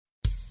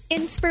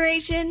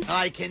Inspiration.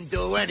 I can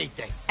do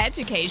anything.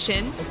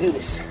 Education. Let's do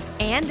this.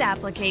 And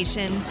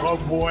application. Oh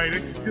boy,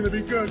 this is going to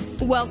be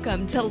good.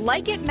 Welcome to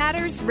Like It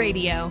Matters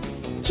Radio.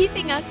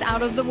 Keeping us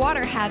out of the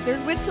water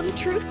hazard with some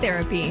truth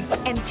therapy.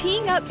 And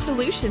teeing up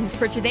solutions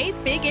for today's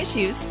big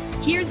issues.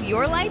 Here's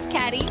your life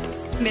caddy,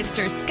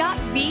 Mr. Scott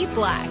V.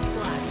 Black.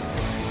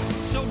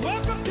 So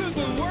welcome to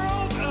the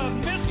world of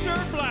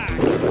Mr. Black.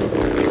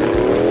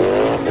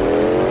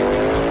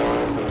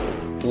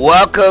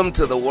 Welcome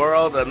to the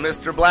world of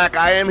Mr. Black.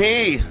 I am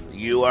he.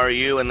 You are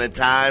you, and the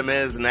time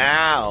is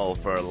now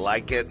for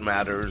Like It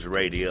Matters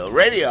Radio.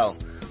 Radio,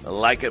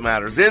 like it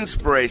matters.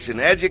 Inspiration,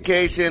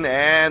 education,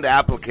 and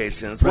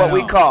application. It's what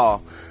we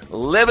call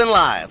living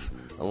life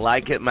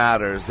like it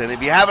matters. And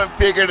if you haven't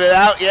figured it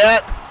out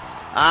yet,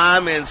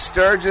 I'm in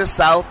Sturgis,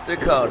 South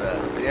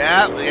Dakota.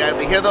 Yeah,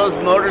 you hear those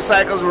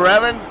motorcycles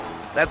revving?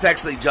 That's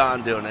actually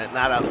John doing it,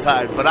 not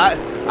outside. But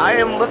I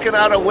am looking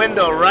out a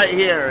window right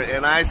here,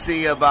 and I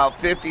see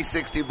about 50,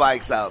 60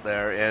 bikes out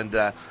there. And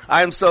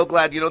I am so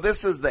glad. You know,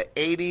 this is the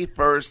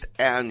 81st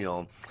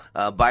annual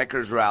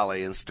Bikers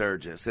Rally in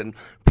Sturgis. And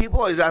people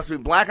always ask me,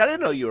 Black, I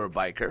didn't know you were a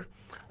biker.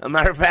 As a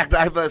matter of fact,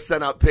 I've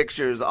sent out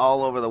pictures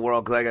all over the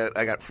world because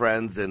I got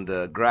friends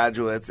and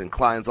graduates and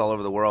clients all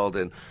over the world.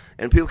 And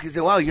people can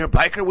say, wow, you're a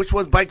biker? Which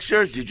one's bike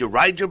yours? Did you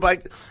ride your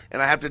bike?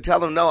 And I have to tell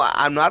them, no,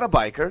 I'm not a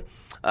biker.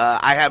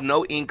 I have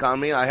no ink on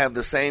me. I have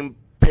the same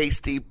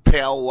pasty,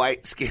 pale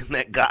white skin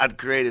that God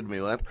created me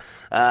with.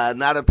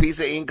 Not a piece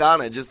of ink on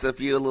it, just a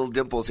few little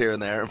dimples here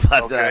and there.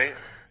 But, okay.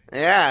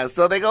 Yeah,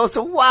 so they go,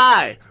 so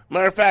why?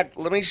 Matter of fact,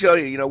 let me show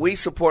you. You know, we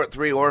support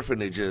 3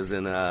 orphanages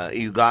in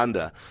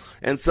Uganda.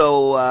 And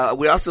so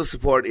we also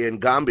support in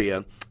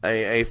Gambia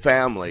a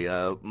family.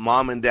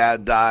 Mom and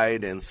dad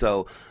died, and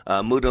so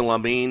Muda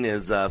Lamine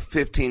is a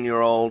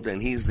 15-year-old, and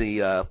he's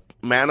the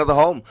man of the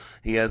home.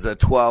 He has a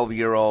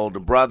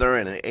 12-year-old brother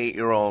and an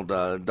 8-year-old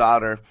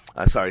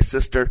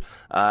sister.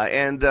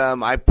 And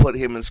I put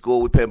him in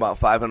school. We pay about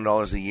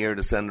 $500 a year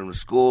to send him to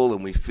school,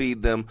 and we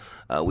feed them.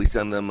 We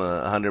send them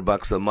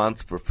 $100 a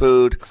month for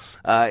food.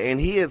 And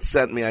he had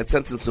sent me, I'd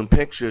sent him some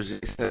pictures.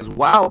 He says,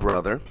 wow,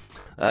 brother,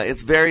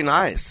 it's very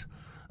nice.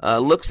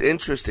 Looks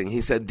interesting.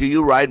 He said, do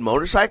you ride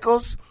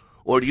motorcycles,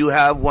 or do you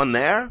have one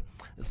there?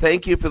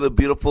 Thank you for the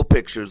beautiful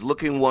pictures.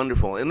 Looking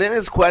wonderful. And then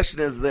his question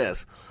is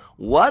this.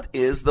 What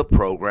is the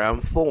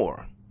program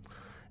for?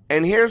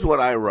 And here's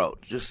what I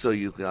wrote, just so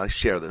you can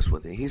share this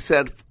with you.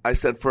 I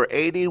said, for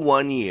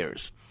 81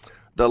 years,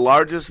 the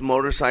largest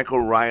motorcycle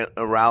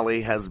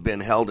rally has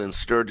been held in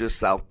Sturgis,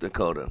 South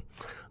Dakota.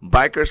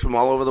 Bikers from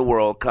all over the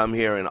world come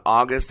here in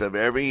August of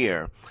every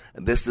year.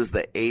 This is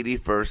the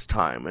 81st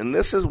time. And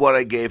this is what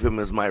I gave him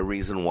as my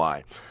reason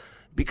why.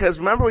 Because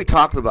remember we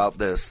talked about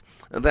this,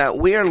 that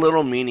we are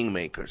little meaning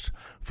makers.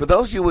 For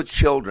those of you with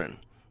children,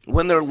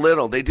 when they're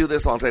little, they do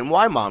this all the time.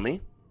 Why,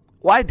 Mommy?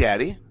 Why,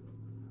 Daddy?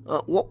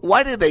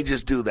 Why did they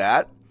just do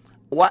that?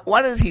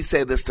 Why did he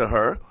say this to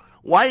her?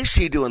 Why is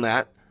she doing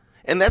that?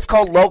 And that's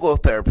called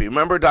logotherapy.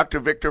 Remember Dr.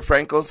 Viktor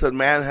Frankl said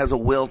man has a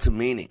will to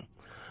meaning.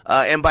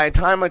 And by the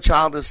time a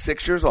child is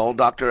 6 years old,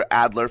 Dr.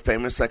 Adler,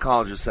 famous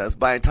psychologist, says,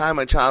 by the time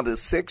a child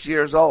is 6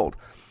 years old,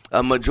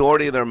 a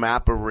majority of their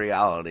map of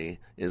reality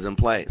is in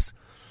place.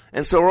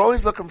 And so we're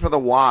always looking for the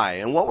why.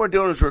 And what we're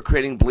doing is we're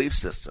creating belief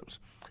systems.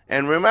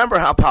 And remember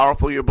how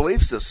powerful your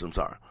belief systems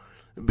are,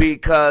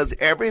 because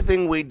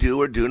everything we do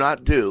or do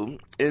not do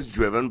is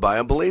driven by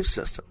a belief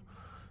system.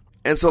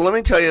 And so let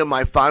me tell you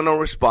my final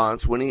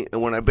response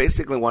when I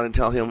basically want to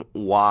tell him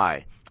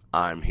why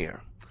I'm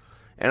here.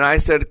 And I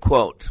said,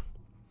 quote,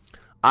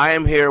 I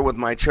am here with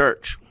my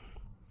church.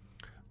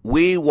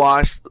 We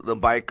wash the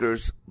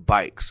bikers'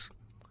 bikes.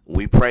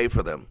 We pray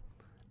for them.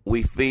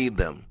 We feed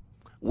them.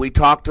 We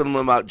talk to them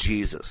about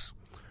Jesus.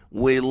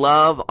 We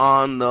love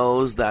on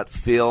those that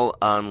feel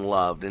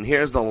unloved. And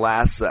here's the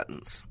last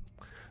sentence.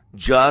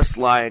 Just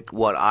like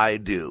what I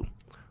do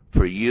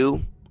for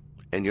you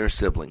and your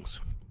siblings.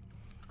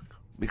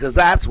 Because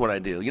that's what I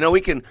do. You know,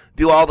 we can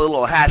do all the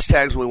little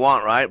hashtags we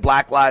want, right?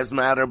 Black Lives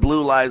Matter,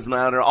 Blue Lives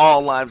Matter,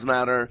 All Lives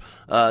Matter,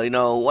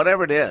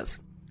 whatever it is.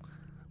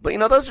 But,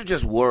 those are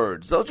just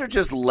words. Those are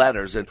just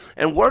letters.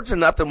 And words are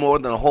nothing more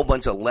than a whole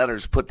bunch of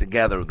letters put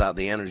together without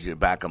the energy to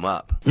back them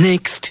up.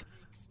 Next.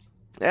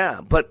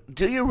 Yeah, but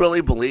do you really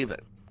believe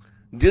it?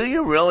 Do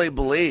you really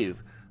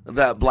believe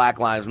that Black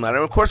Lives Matter?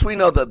 Of course, we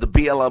know that the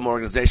BLM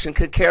organization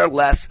could care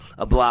less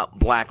about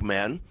black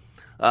men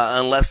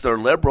unless they're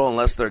liberal,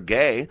 unless they're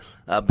gay.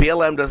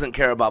 BLM doesn't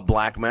care about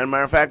black men.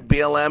 Matter of fact,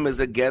 BLM is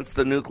against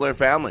the nuclear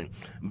family.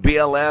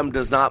 BLM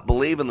does not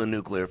believe in the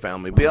nuclear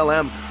family.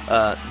 BLM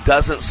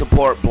doesn't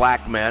support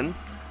black men.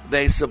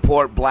 They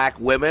support black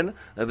women.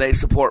 They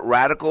support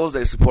radicals.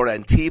 They support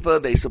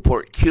Antifa. They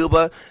support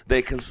Cuba.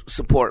 They can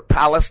support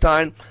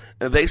Palestine.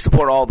 And they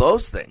support all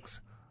those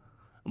things.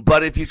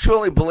 But if you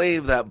truly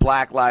believe that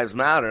Black Lives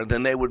Matter,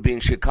 then they would be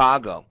in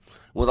Chicago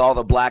with all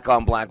the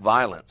black-on-black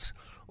violence.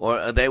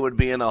 or they would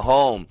be in a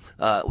home.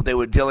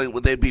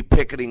 They'd be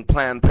picketing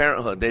Planned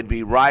Parenthood. They'd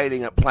be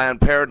rioting at Planned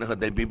Parenthood.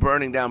 They'd be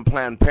burning down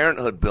Planned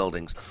Parenthood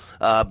buildings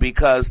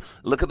because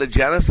look at the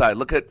genocide.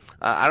 Look at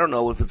I don't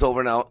know if it's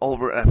over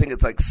I think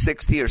it's like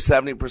 60 or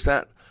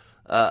 70%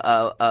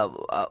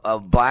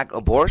 of black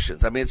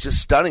abortions. I mean, it's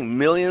just stunning.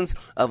 Millions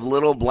of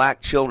little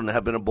black children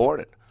have been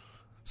aborted.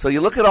 So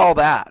you look at all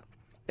that,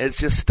 it's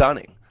just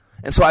stunning.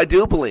 And so I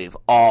do believe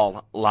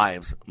all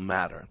lives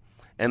matter.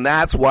 And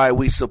that's why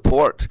we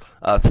support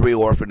 3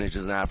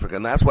 orphanages in Africa.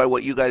 And that's why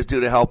what you guys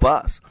do to help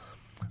us.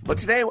 But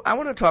today, I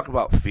want to talk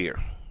about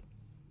fear.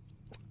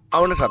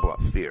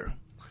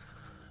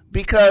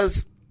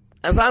 Because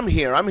as I'm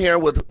here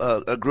with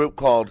a group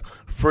called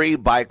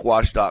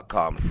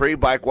FreeBikeWash.com.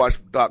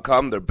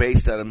 FreeBikeWash.com, they're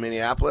based out of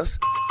Minneapolis.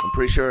 I'm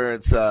pretty sure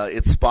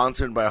it's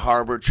sponsored by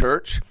Harbor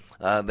Church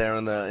there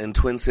in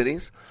Twin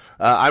Cities.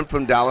 I'm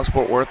from Dallas,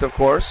 Fort Worth, of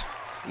course.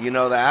 You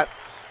know that.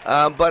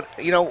 But,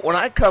 when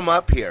I come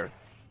up here,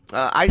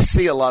 I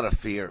see a lot of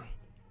fear.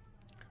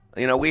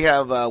 We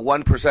have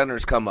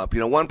 1%ers come up.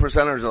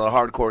 1%ers are the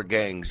hardcore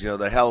gangs,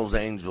 the Hells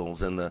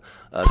Angels and the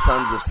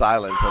Sons of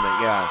Silence.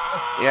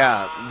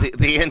 I think,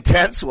 the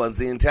intense ones,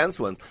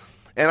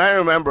 And I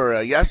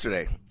remember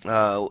yesterday,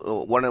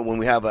 when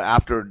we have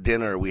after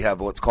dinner, we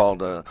have what's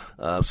called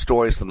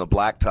Stories from the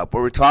Blacktop,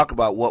 where we talk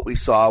about what we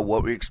saw,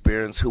 what we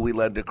experienced, who we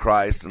led to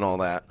Christ, and all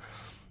that.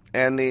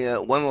 And the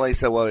one lady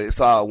said, well, he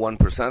saw a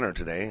 1%er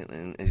today.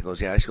 And he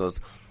goes, yeah. She goes,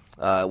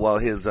 well,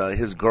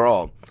 his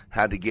girl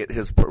had to get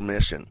his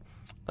permission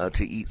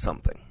to eat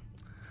something.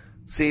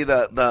 See,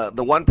 the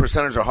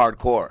 1%ers are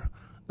hardcore.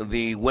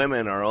 The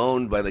women are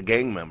owned by the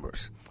gang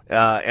members,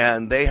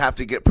 and they have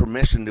to get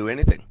permission to do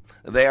anything.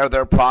 They are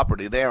their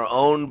property. They are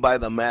owned by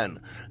the men.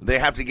 They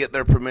have to get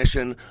their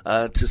permission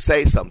to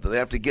say something. They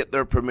have to get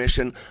their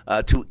permission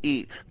to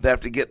eat. They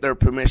have to get their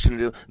permission to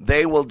do.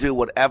 They will do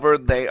whatever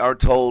they are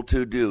told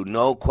to do.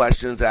 No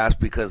questions asked,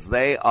 because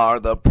they are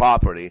the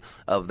property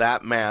of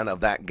that man, of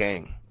that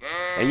gang.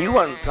 And you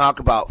want to talk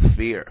about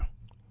fear.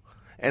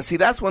 And see,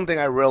 that's one thing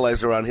I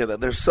realize around here,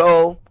 that there's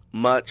so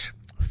much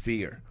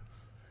fear.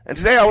 And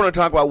today I want to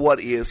talk about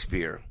what is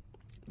fear.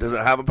 Does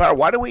it have a power?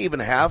 Why do we even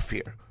have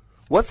fear?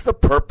 What's the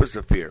purpose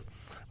of fear?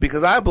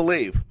 Because I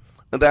believe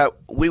that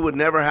we would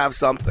never have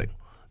something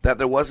that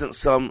there wasn't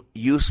some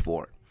use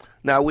for it.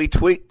 Now, we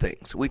tweak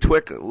things. We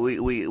tweak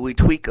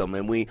them,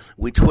 and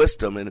we twist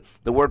them. And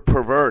the word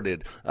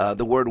perverted,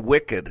 the word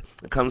wicked,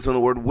 it comes from the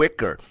word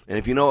wicker. And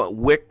if you know what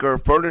wicker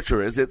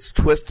furniture is, it's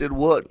twisted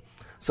wood.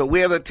 So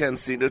we have a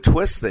tendency to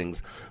twist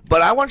things.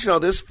 But I want you to know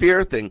this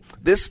fear thing,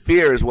 this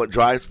fear is what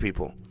drives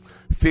people.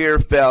 Fear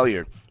of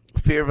failure,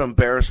 fear of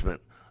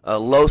embarrassment,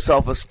 low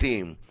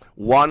self-esteem,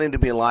 wanting to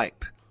be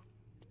liked.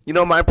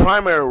 My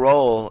primary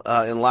role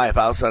in life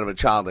outside of a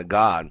child of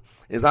God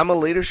is I'm a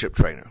leadership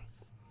trainer.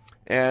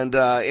 And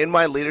in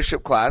my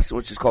leadership class,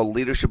 which is called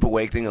Leadership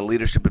Awakening and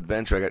Leadership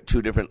Adventure, I got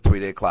 2 different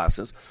 3-day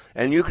classes.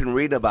 And you can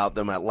read about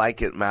them at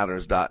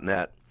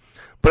likeitmatters.net.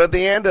 But at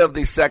the end of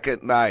the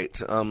second night,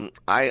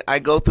 I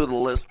go through the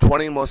list,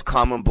 20 most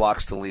common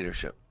blocks to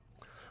leadership.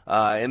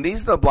 And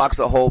these are the blocks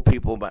that hold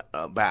people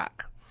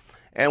back.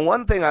 And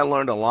one thing I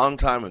learned a long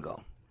time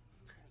ago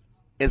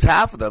is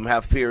half of them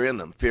have fear in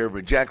them. Fear of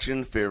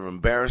rejection, fear of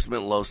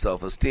embarrassment, low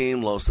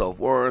self-esteem, low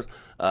self-worth,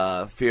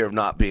 fear of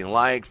not being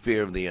liked,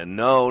 fear of the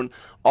unknown.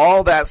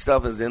 All that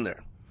stuff is in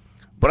there.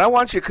 But I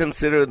want you to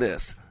consider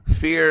this.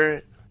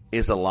 Fear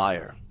is a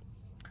liar.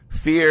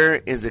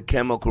 Fear is a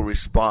chemical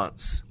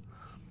response.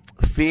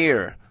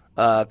 Fear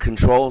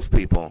controls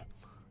people.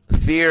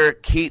 Fear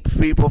keeps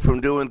people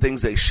from doing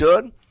things they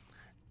should,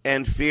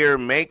 and fear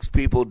makes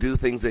people do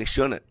things they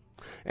shouldn't.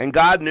 And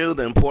God knew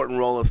the important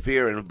role of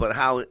fear, but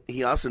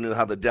he also knew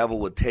how the devil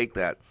would take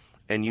that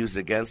and use it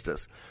against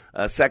us.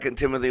 2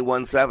 Timothy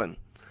 1:7,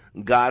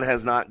 God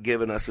has not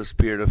given us a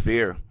spirit of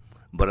fear,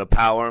 but of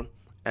power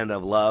and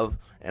of love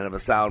and of a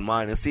sound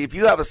mind. And see, if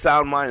you have a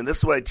sound mind, and this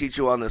is what I teach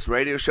you on this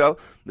radio show,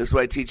 this is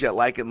what I teach you at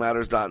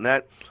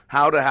likeitmatters.net,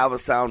 how to have a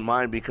sound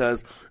mind,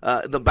 because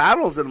the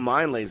battle's in the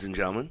mind, ladies and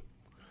gentlemen.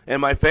 And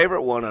my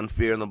favorite one on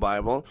fear in the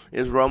Bible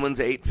is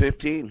Romans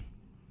 8:15.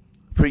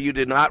 For you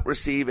did not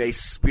receive a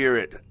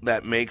spirit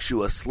that makes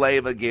you a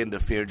slave again to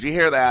fear. Did you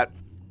hear that?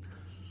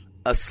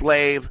 A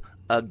slave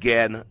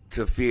again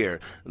to fear.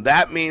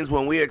 That means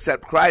when we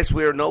accept Christ,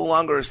 we are no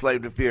longer a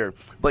slave to fear.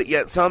 But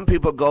yet some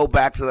people go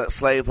back to that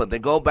slavehood. They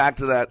go back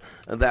to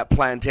that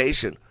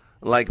plantation,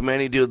 like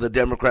many do the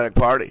Democratic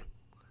Party.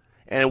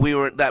 And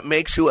that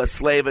makes you a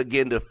slave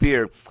again to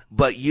fear.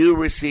 But you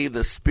receive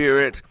the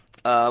spirit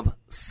of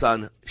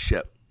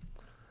sonship.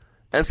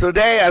 And so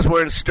today, as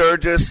we're in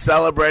Sturgis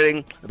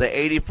celebrating the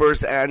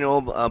 81st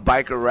annual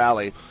biker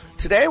rally,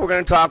 today we're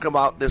going to talk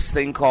about this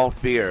thing called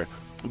fear.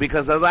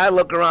 Because as I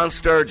look around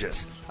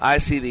Sturgis, I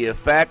see the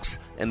effects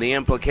and the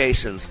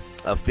implications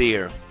of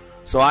fear.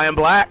 So I am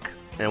Black,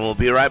 and we'll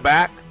be right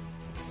back.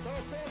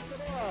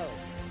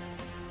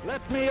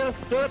 Let me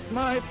assert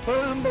my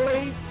firm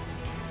belief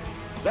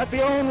that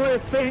the only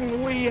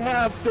thing we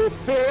have to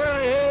fear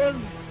is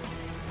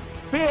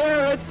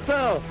fear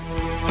itself.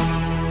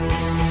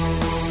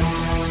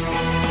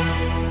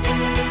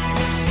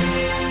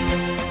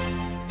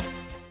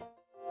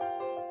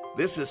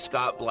 This is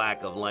Scott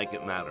Black of Like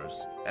It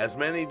Matters. As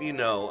many of you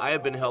know, I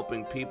have been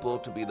helping people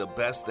to be the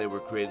best they were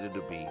created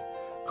to be.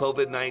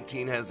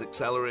 COVID-19 has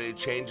accelerated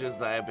changes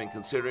that I have been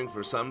considering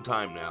for some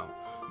time now.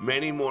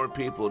 Many more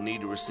people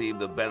need to receive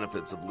the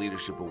benefits of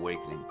Leadership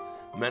Awakening.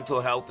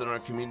 Mental health in our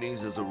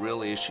communities is a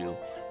real issue.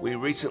 We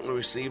recently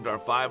received our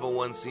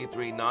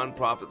 501c3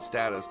 nonprofit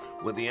status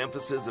with the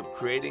emphasis of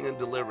creating and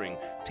delivering,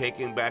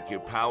 taking back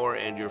your power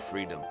and your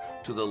freedom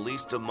to the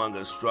least among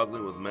us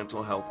struggling with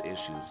mental health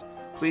issues.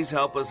 Please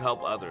help us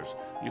help others.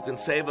 You can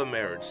save a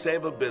marriage,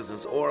 save a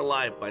business, or a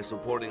life by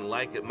supporting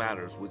Like It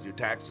Matters with your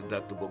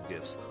tax-deductible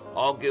gifts.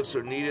 All gifts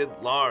are needed,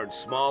 large,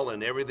 small,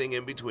 and everything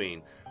in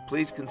between.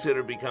 Please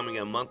consider becoming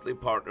a monthly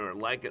partner at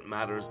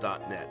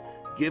likeitmatters.net.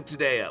 Give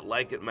today at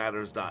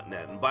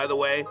likeitmatters.net. And by the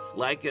way,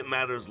 Like It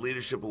Matters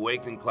Leadership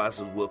Awakening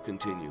classes will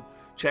continue.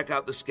 Check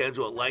out the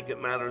schedule at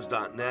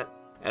likeitmatters.net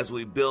as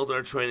we build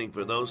our training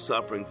for those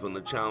suffering from the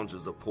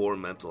challenges of poor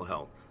mental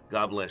health.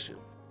 God bless you.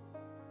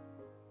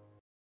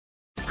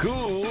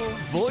 Cool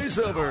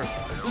voiceover.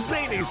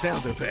 Zany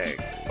sound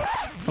effect.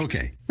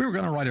 Okay, we were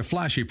going to write a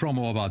flashy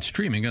promo about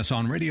streaming us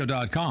on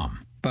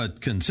radio.com.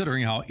 But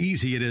considering how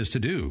easy it is to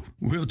do,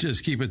 we'll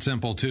just keep it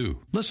simple, too.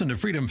 Listen to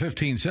Freedom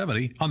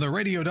 1570 on the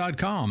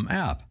radio.com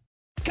app.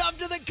 Come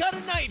to the Gun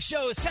and Knife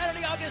Show,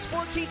 Saturday, August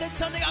 14th and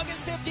Sunday,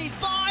 August 15th.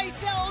 Buy,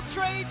 sell,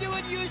 trade, new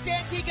and used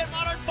antique and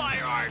modern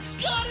firearms.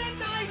 Gun and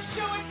Knife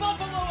Show in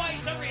Buffalo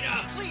Ice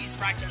Arena. Please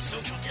practice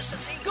social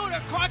distancing. Go to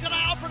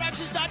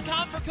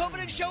crocodileproductions.com for COVID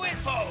and show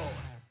info.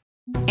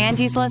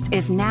 Angie's List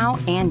is now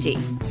Angie.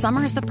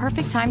 Summer is the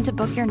perfect time to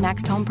book your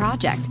next home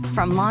project.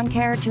 From lawn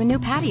care to a new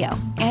patio,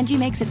 Angie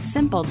makes it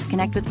simple to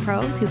connect with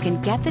pros who can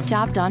get the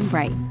job done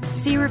right.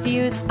 See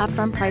reviews,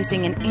 upfront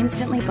pricing, and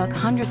instantly book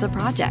hundreds of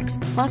projects.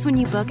 Plus, when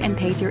you book and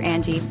pay through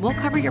Angie, we'll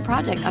cover your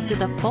project up to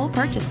the full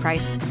purchase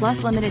price,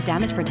 plus limited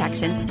damage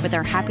protection with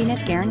our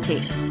Happiness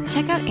Guarantee.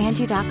 Check out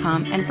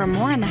Angie.com, and for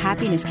more on the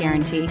Happiness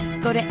Guarantee,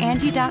 go to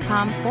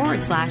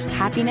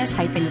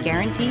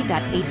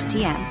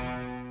Angie.com/happiness-guarantee.htm.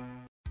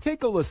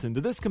 Take a listen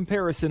to this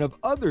comparison of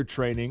other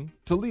training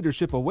to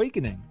Leadership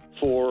Awakening.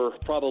 For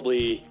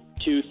probably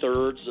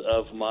 2/3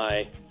 of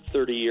my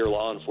 30-year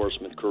law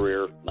enforcement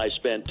career, I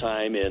spent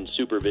time in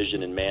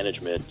supervision and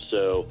management.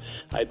 So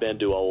I've been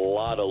to a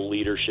lot of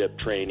leadership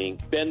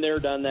training. Been there,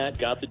 done that,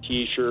 got the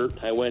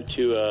T-shirt. I went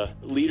to a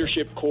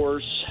leadership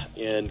course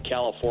in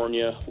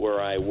California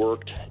where I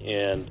worked,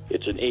 and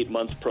it's an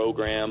 8-month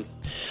program.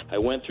 I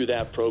went through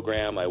that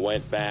program. I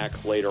went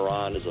back later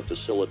on as a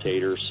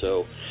facilitator.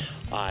 So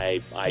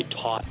I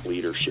taught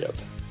leadership.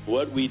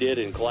 What we did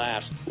in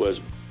class was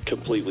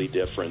completely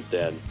different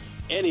than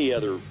any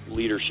other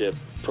leadership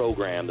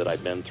program that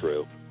I've been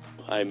through.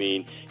 I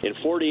mean, in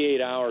 48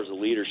 hours of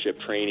leadership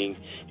training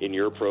in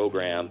your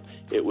program,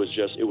 it was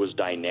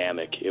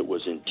dynamic. It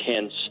was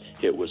intense.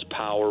 It was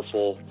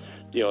powerful.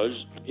 You know,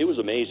 it was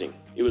amazing.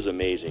 It was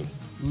amazing.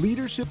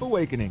 Leadership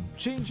Awakening.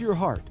 Change your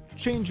heart.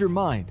 Change your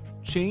mind.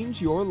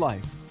 Change your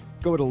life.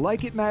 Go to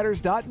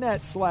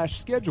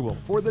likeitmatters.net/schedule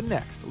for the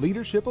next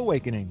Leadership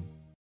Awakening.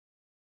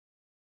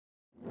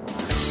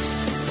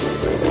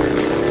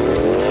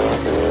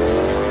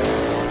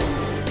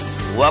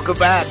 Welcome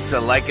back to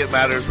Like It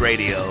Matters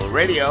Radio.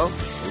 Radio,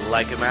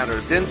 like it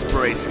matters,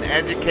 inspiration,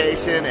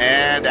 education,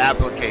 and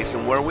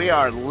application, where we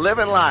are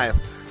living life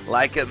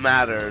like it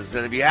matters.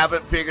 And if you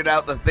haven't figured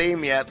out the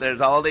theme yet,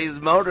 there's all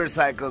these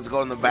motorcycles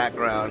going in the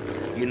background.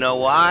 You know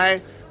why?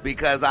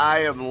 Because I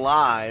am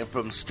live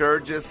from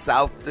Sturgis,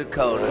 South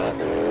Dakota.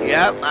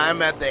 Yep,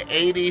 I'm at the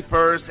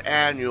 81st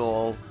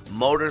Annual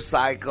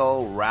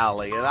Motorcycle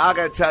Rally. And I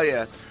got to tell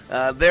you,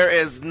 there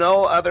is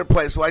no other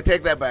place, so I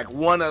take that back,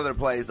 one other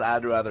place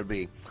I'd rather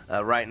be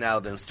right now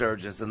than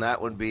Sturgis, and that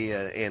would be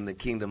in the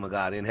kingdom of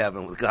God, in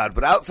heaven with God.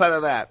 But outside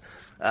of that,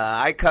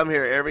 I come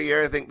here every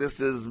year. I think this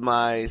is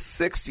my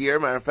 6th year.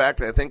 Matter of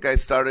fact, I think I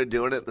started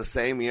doing it the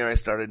same year I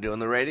started doing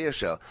the radio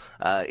show.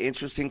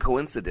 Interesting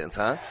coincidence,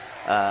 huh?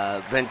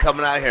 Been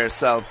coming out here,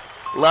 so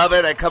love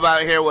it. I come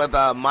out here with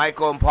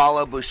Michael and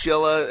Paula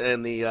Bushilla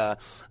and the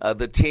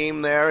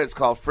team there. It's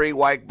called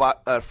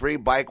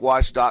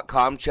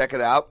freebikewash.com. Check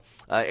it out.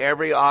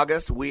 Every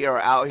August, we are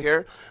out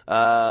here.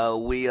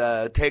 We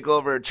take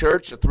over a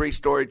church, a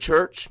 3-story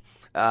church,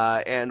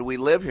 and we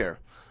live here.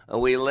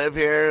 We live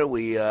here.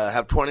 We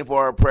have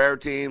 24-hour prayer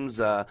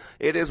teams.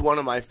 It is one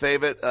of my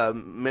favorite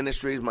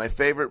ministries, my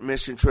favorite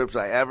mission trips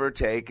I ever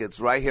take. It's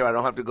right here. I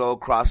don't have to go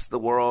across the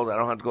world. I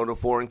don't have to go to a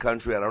foreign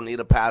country. I don't need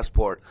a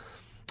passport.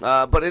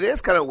 But it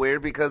is kind of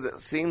weird because it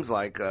seems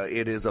like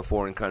it is a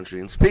foreign country.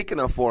 And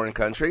speaking of foreign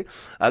country,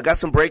 I got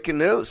some breaking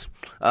news.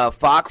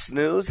 Fox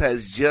News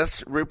has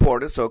just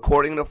reported, so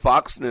according to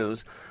Fox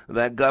News,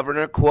 that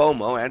Governor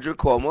Cuomo, Andrew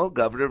Cuomo,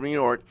 governor of New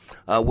York,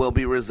 will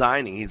be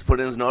resigning. He's put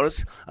in his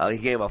notice. He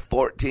gave a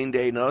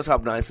 14-day notice. How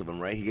nice of him,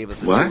 right? He gave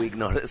us a 2-week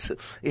notice.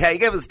 Yeah, he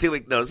gave us a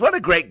 2-week notice. What a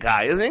great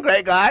guy. Isn't he a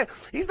great guy?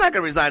 He's not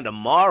going to resign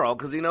tomorrow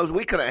because he knows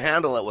we couldn't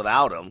handle it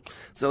without him.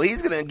 So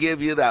he's going to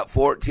give you that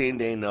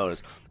 14-day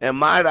notice. And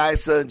might I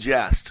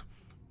suggest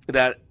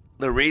that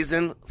the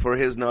reason for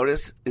his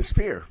notice is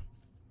fear.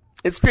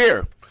 It's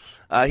fear.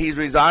 He's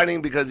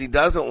resigning because he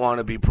doesn't want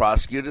to be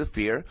prosecuted,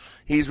 fear.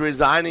 He's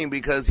resigning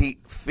because he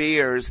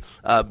fears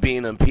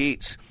being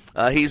impeached.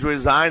 He's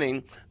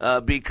resigning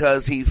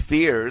because he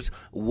fears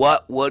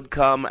what would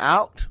come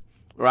out,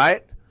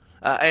 right?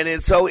 And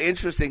it's so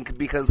interesting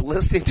because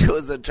listening to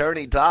his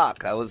attorney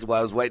talk, I was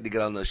waiting to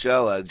get on the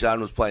show.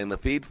 John was playing the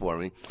feed for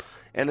me.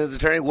 And his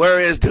attorney, where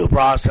is due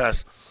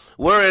process?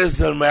 Where is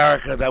the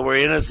America that we're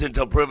innocent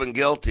until proven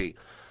guilty?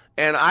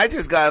 And I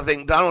just got to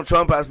think Donald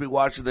Trump has to be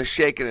watching this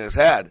shaking his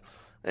head.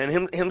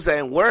 And him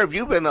saying, where have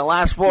you been the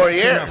last 4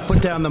 years?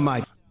 Put down the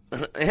mic.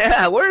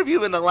 Yeah, where have you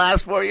been the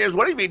last 4 years?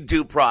 What do you mean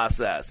due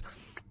process?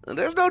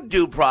 There's no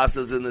due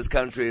process in this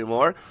country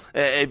anymore.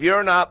 If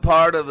you're not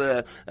part of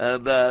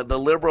the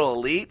liberal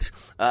elite,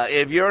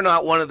 if you're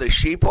not one of the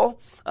sheeple,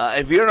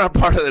 if you're not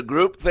part of the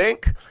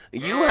groupthink,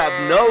 you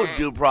have no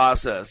due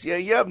process. Yeah,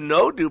 you have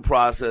no due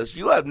process.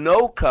 You have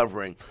no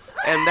covering,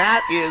 and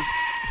that is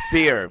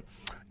fear.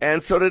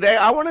 And so today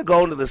I want to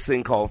go into this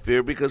thing called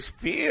fear because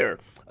fear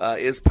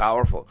is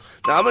powerful.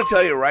 Now I'm going to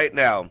tell you right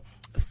now,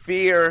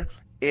 fear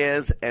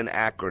is an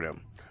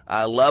acronym.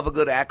 I love a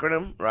good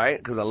acronym, right?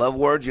 Because I love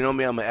words. You know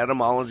me, I'm an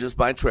etymologist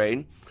by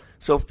trade.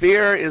 So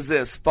fear is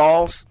this: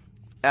 false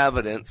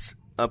evidence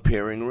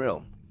appearing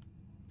real.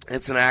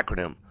 It's an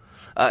acronym.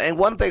 And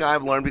one thing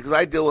I've learned, because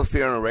I deal with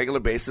fear on a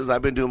regular basis,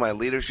 I've been doing my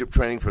leadership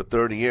training for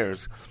 30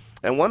 years.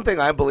 And one thing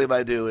I believe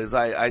I do is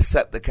I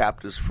set the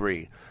captives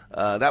free.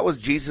 That was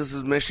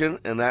Jesus' mission,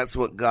 and that's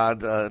what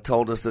God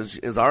told us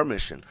is our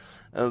mission,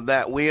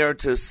 that we are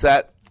to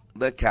set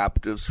the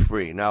captives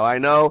free. Now, I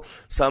know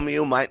some of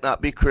you might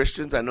not be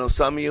Christians. I know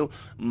some of you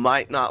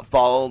might not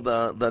follow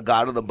the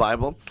God of the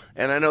Bible.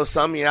 And I know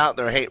some of you out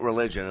there hate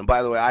religion. And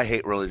by the way, I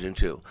hate religion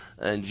too.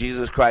 And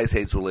Jesus Christ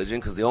hates religion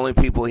because the only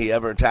people he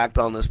ever attacked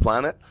on this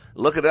planet,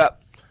 look it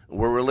up,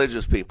 were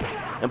religious people.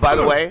 And by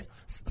the way,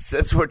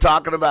 since we're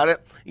talking about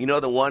it, you know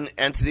the one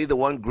entity, the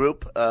one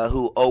group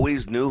who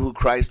always knew who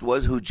Christ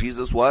was, who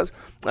Jesus was,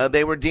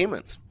 they were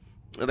demons.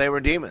 They were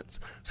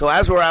demons. So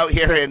as we're out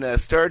here in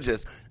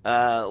Sturgis,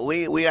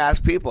 we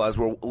ask people as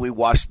we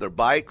wash their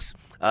bikes,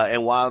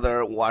 and while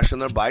they're washing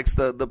their bikes,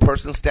 the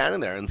person's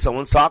standing there and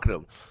someone's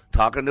talking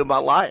to them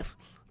about life,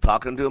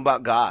 talking to them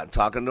about God,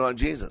 talking to them about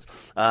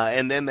Jesus.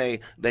 And then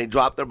they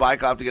drop their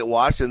bike off to get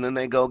washed, and then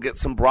they go get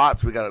some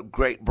brats. We got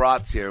great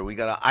brats here. We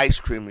got an ice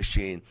cream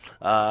machine,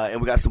 and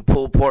we got some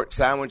pulled pork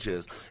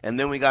sandwiches. And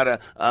then we got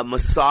a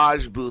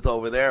massage booth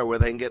over there where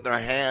they can get their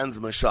hands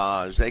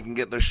massaged. They can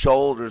get their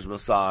shoulders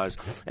massaged.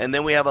 And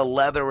then we have a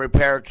leather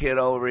repair kit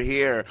over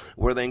here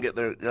where they can get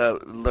their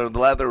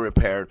leather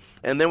repaired.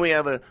 And then we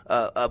have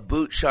a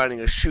boot shining,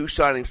 a shoe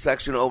shining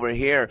section over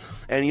here.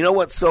 And you know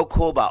what's so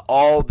cool about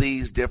all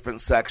these different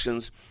sections?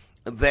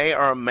 They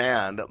are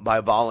manned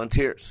by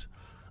volunteers.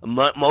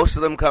 Most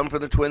of them come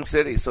from the Twin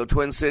Cities. So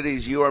Twin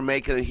Cities, you are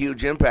making a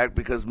huge impact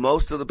because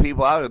most of the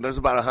people out here, there's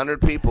about 100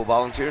 people,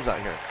 volunteers out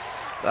here,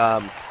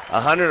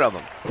 100 of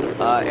them.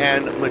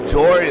 And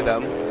majority of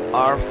them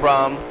are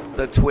from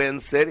the Twin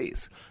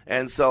Cities.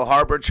 And so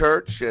Harbor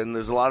Church, and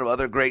there's a lot of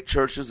other great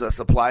churches that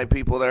supply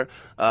people there,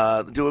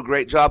 do a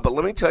great job. But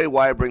let me tell you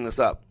why I bring this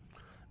up.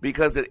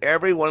 Because at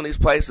every one of these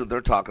places,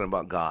 they're talking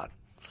about God.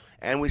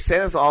 And we say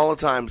this all the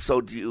time,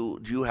 so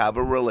do you have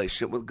a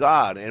relationship with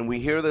God? And we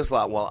hear this a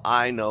lot, well,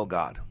 I know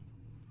God.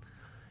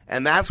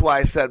 And that's why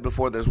I said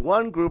before, there's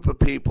one group of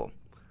people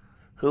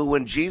who,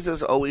 when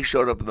Jesus always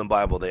showed up in the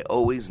Bible, they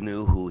always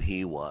knew who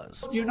he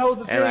was. You know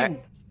the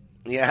thing.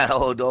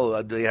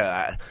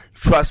 Yeah.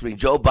 Trust me,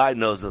 Joe Biden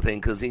knows the thing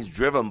because he's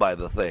driven by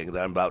the thing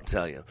that I'm about to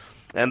tell you.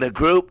 And the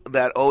group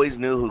that always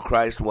knew who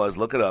Christ was,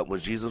 look it up, what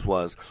Jesus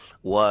was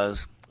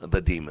the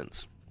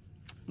demons.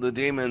 The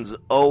demons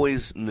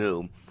always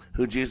knew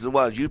who Jesus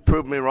was. You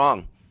proved me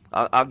wrong.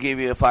 I'll give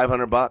you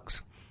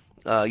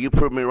 $500. You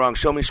proved me wrong.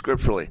 Show me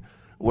scripturally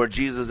where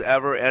Jesus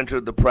ever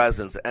entered the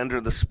presence,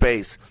 entered the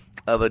space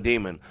of a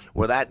demon,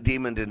 where that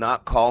demon did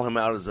not call him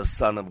out as a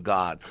son of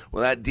God,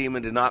 where that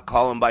demon did not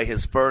call him by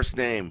his first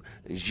name,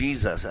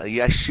 Jesus,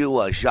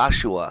 Yeshua,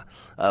 Joshua.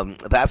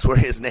 That's where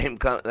his name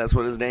comes. That's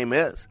what his name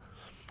is.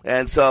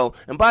 And so,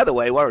 and by the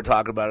way, while we're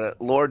talking about it,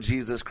 Lord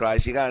Jesus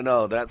Christ, you got to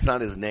know that's not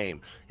his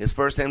name. His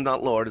first name's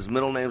not Lord. His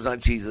middle name's not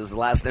Jesus. His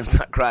last name's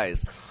not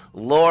Christ.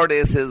 Lord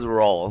is his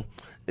role.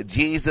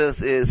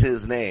 Jesus is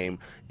his name.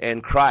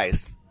 And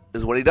Christ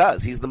is what he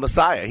does. He's the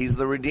Messiah. He's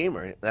the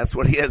Redeemer. That's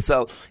what he is.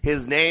 So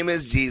his name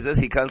is Jesus.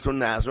 He comes from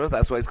Nazareth.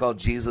 That's why he's called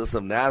Jesus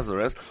of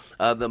Nazareth.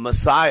 The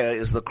Messiah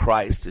is the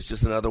Christ. It's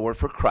just another word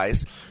for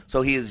Christ.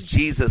 So he is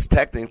Jesus,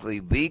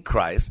 technically the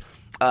Christ.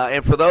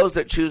 And for those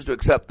that choose to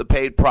accept the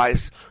paid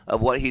price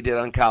of what he did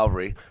on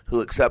Calvary,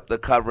 who accept the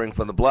covering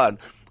from the blood,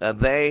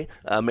 they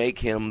make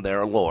him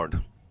their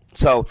Lord.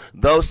 So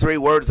those three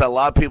words that a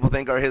lot of people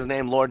think are his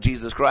name, Lord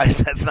Jesus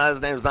Christ, that's not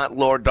his name. It's not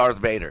Lord Darth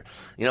Vader.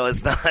 You know,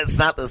 it's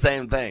not the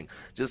same thing,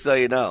 just so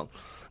you know.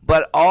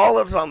 But all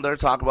of them they're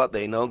talking about,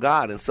 they know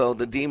God, and so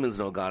the demons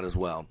know God as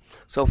well.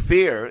 So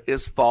fear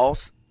is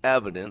false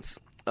evidence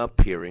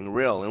appearing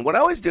real. And what I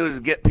always do is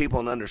get people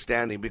an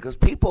understanding, because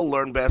people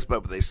learn best by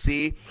what they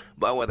see,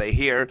 by what they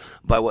hear,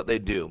 by what they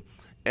do.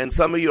 And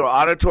some of you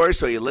are auditory,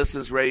 so you listen to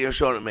this radio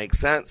show and it makes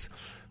sense.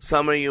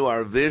 Some of you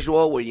are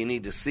visual, where you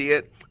need to see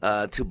it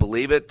to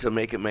believe it, to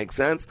make it make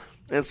sense.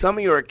 And some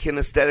of you are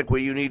kinesthetic, where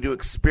you need to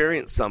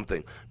experience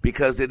something,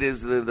 because it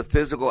is the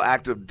physical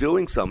act of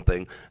doing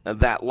something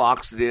that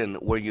locks it in,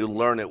 where you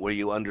learn it, where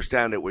you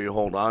understand it, where you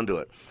hold on to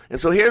it. And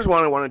so here's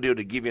what I want to do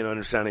to give you an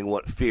understanding of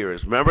what fear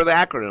is. Remember the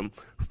acronym,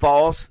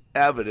 false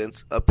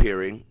evidence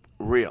appearing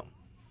real.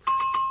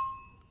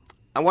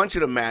 I want you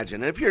to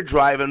imagine, if you're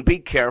driving, be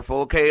careful,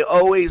 okay?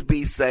 Always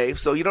be safe.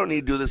 So you don't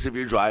need to do this if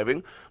you're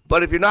driving.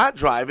 But if you're not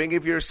driving,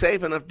 if you're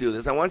safe enough to do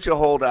this, I want you to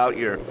hold out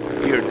your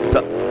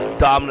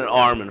dominant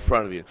arm in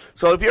front of you.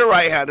 So if you're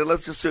right-handed,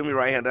 let's assume you're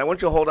right-handed. I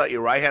want you to hold out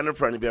your right hand in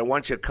front of you. I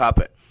want you to cup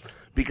it.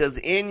 Because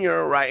in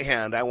your right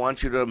hand, I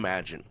want you to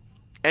imagine.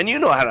 And you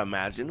know how to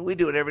imagine. We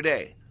do it every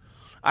day.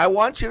 I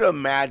want you to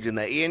imagine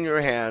that in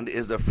your hand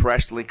is a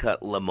freshly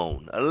cut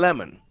lemon, a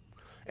lemon.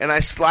 And I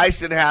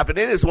sliced it in half, and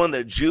it is one of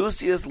the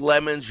juiciest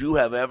lemons you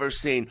have ever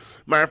seen.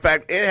 Matter of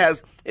fact, it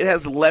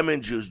has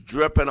lemon juice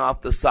dripping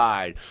off the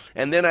side.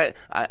 And then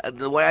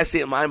the way I see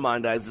it in my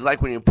mind is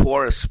like when you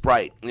pour a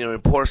Sprite. You know, you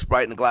pour a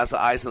Sprite in a glass of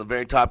ice, on the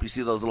very top you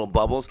see those little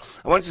bubbles.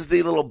 I want you to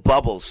see little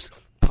bubbles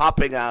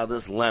popping out of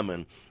this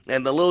lemon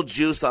and the little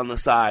juice on the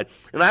side.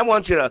 And I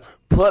want you to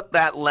put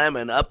that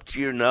lemon up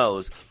to your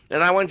nose,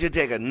 and I want you to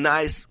take a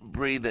nice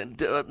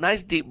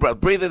deep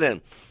breath. Breathe it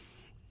in.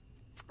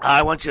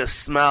 I want you to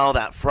smell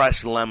that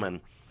fresh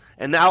lemon.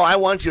 And now I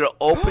want you to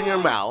open your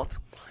mouth,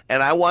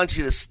 and I want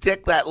you to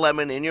stick that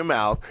lemon in your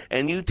mouth,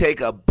 and you take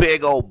a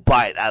big old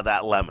bite out of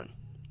that lemon.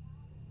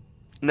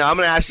 Now I'm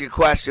going to ask you a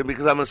question,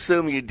 because I'm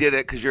assuming you did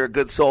it because you're a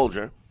good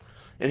soldier.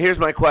 And here's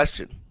my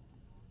question.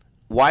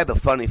 Why the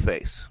funny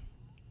face?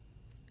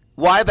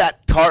 Why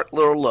that tart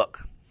little look?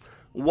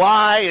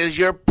 Why is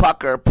your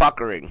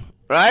puckering?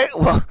 Right?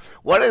 Well,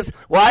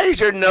 why is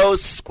your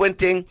nose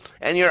squinting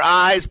and your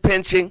eyes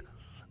pinching?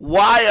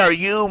 Why are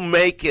you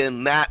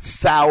making that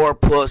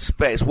sourpuss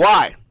face?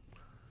 Why?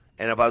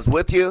 And if I was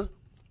with you,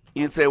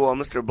 you'd say, well,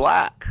 Mr.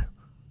 Black,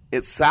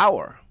 it's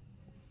sour.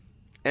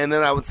 And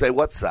then I would say,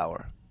 what's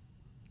sour?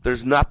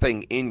 There's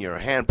nothing in your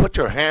hand. Put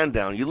your hand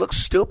down. You look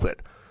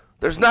stupid.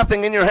 There's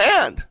nothing in your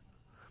hand.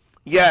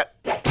 Yet,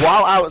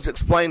 while I was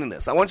explaining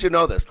this, I want you to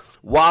know this,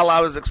 while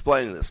I was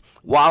explaining this,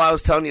 while I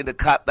was telling you to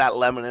cut that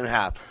lemon in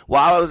half,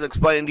 while I was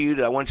explaining to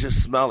you, I want you to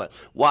smell it,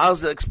 while I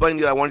was explaining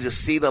to you, I want you to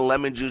see the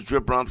lemon juice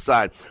dripping on the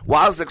side,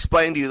 while I was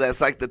explaining to you that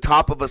it's like the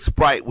top of a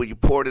Sprite where you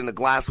pour it in a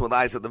glass with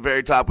ice at the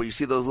very top, where you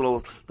see those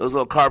little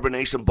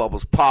carbonation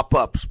bubbles pop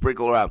up,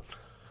 sprinkle around.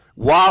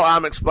 While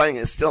I'm explaining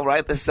it, still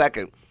right this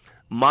second,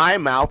 my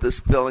mouth is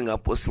filling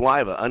up with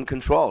saliva,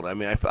 uncontrolled. I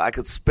mean, I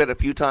could spit a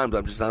few times.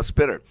 I'm just not a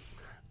spitter.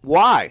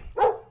 Why?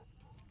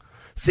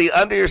 See,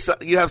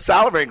 you have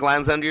salivary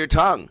glands under your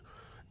tongue,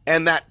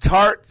 and that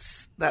tart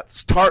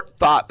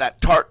thought, that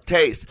tart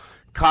taste,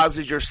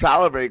 causes your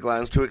salivary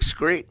glands to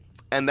excrete,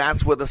 and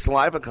that's where the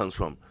saliva comes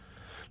from.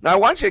 Now, I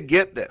want you to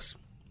get this.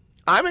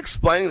 I'm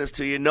explaining this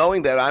to you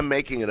knowing that I'm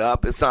making it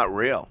up. It's not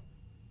real.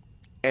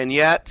 And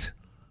yet,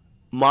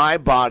 my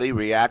body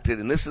reacted,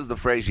 and this is the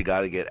phrase you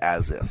got to get,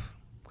 as if.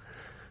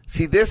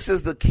 See, this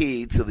is the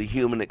key to the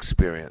human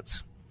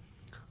experience.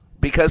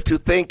 Because to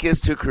think is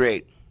to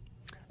create.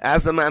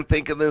 As a man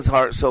thinketh in his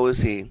heart, so is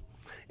he.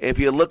 If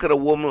you look at a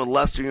woman with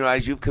lust in your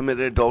eyes, you've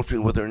committed adultery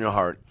with her in your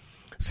heart.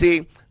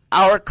 See,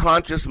 our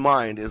conscious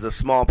mind is a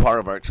small part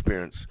of our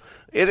experience.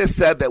 It is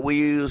said that we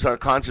use our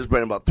conscious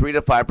brain about 3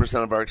 to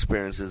 5% of our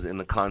experiences in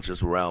the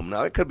conscious realm.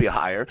 Now, it could be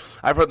higher.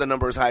 I've heard the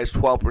number as high as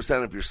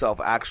 12% if you're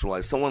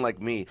self-actualized. Someone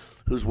like me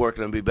who's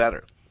working to be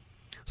better.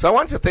 So I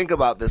want you to think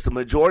about this. The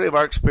majority of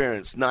our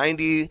experience,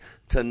 90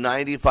 to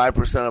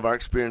 95% of our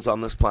experience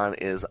on this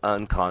planet is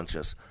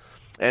unconscious.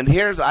 And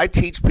I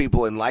teach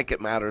people in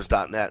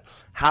likeitmatters.net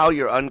how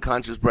your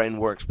unconscious brain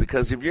works.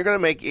 Because if you're going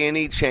to make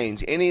any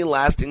change, any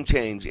lasting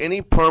change,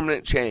 any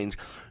permanent change,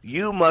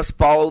 you must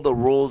follow the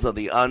rules of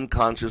the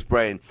unconscious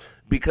brain.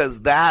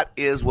 Because that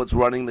is what's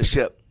running the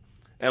ship.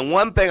 And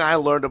one thing I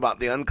learned about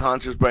the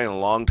unconscious brain a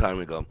long time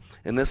ago,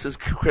 and this is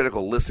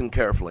critical, listen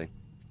carefully,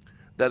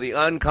 that the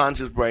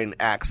unconscious brain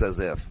acts as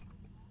if.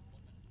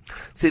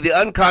 See, the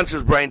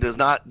unconscious brain does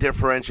not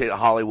differentiate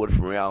Hollywood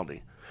from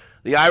reality.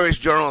 The Irish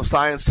Journal of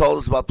Science told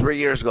us about 3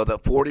 years ago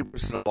that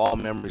 40% of all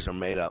memories are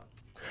made up.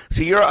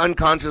 See, your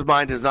unconscious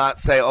mind does not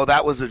say, oh,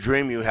 that was a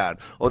dream you had,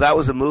 or that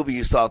was a movie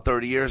you saw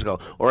 30 years ago,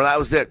 or that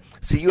was it.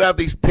 See, you have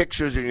these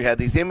pictures in your head,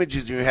 these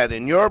images in your head,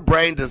 and your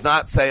brain does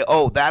not say,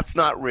 oh, that's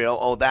not real,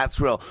 oh, that's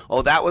real,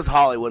 oh, that was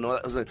Hollywood,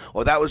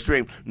 or that was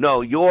dream.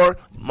 No, your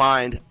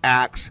mind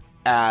acts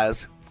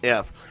as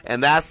if.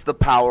 And that's the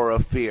power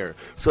of fear.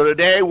 So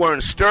today we're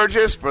in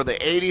Sturgis for the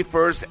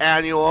 81st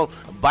annual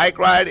bike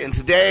ride, and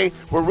today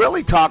we're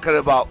really talking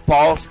about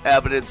false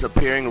evidence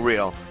appearing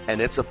real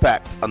and its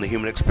effect on the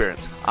human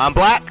experience. I'm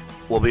Black.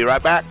 We'll be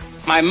right back.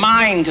 My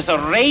mind is a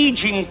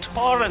raging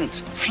torrent,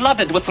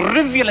 flooded with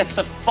rivulets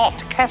of thought,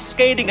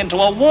 cascading into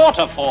a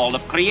waterfall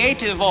of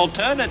creative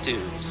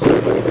alternatives.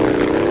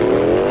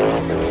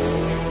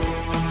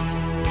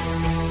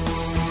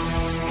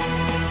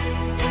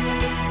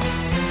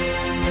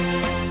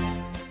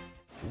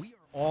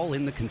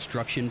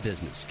 construction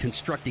business,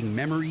 constructing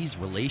memories,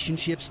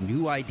 relationships,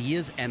 new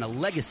ideas, and a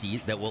legacy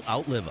that will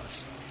outlive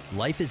us.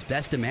 Life is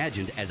best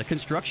imagined as a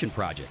construction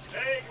project.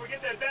 Hey, can we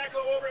get that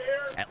backhoe over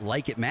here? At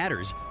Like It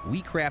Matters,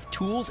 we craft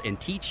tools and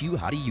teach you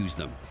how to use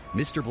them.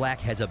 Mr. Black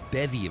has a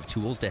bevy of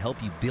tools to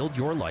help you build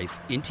your life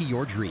into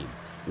your dream.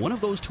 One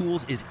of those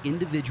tools is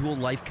individual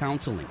life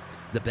counseling.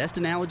 The best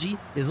analogy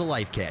is a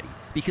life caddy,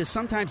 because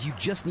sometimes you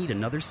just need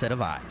another set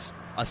of eyes.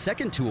 A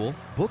second tool,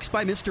 Books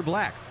by Mr.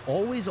 Black,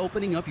 always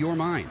opening up your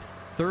mind.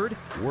 Third,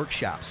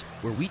 workshops,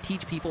 where we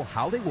teach people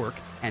how they work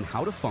and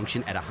how to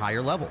function at a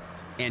higher level.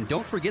 And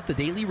don't forget the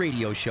daily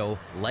radio show,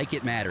 Like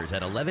It Matters,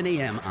 at 11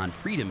 a.m. on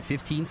Freedom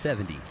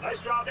 1570. Nice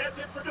job. That's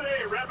it for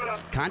today. Wrap it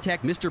up.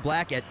 Contact Mr.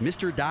 Black at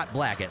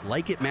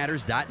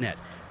mr.black@likeitmatters.net.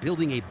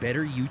 Building a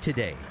better you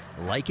today.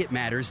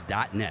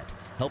 Likeitmatters.net.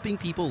 Helping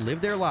people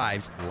live their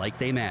lives like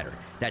they matter.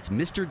 That's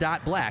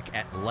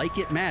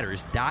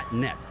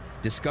mr.black@likeitmatters.net.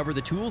 Discover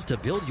the tools to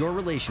build your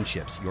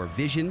relationships, your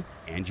vision,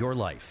 and your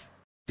life.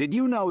 Did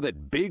you know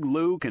that Big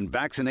Lou can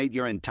vaccinate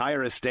your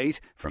entire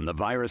estate from the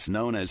virus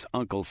known as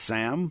Uncle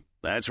Sam?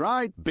 That's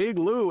right. Big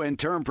Lou and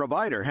Term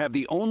Provider have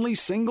the only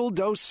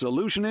single-dose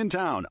solution in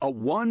town, a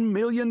 $1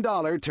 million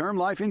term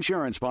life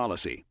insurance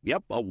policy.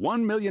 Yep, a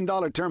 $1 million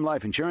term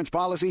life insurance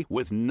policy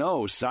with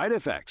no side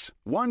effects.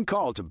 One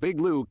call to Big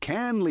Lou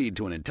can lead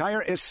to an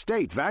entire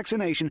estate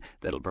vaccination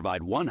that'll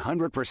provide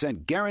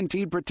 100%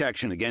 guaranteed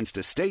protection against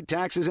estate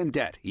taxes and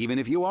debt, even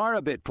if you are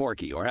a bit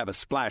porky or have a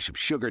splash of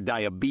sugar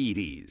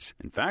diabetes.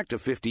 In fact, a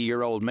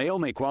 50-year-old male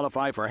may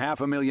qualify for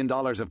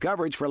 $500,000 of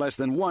coverage for less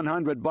than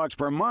 $100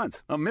 per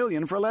month. $1 million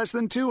for less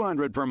than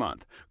 $200 per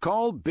month.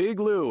 Call Big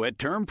Lou at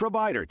Term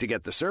Provider to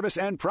get the service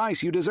and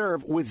price you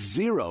deserve with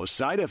zero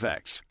side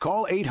effects.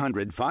 Call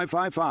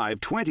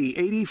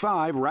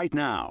 800-555-2085 right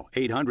now.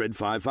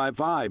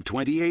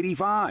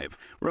 800-555-2085.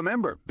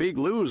 Remember, Big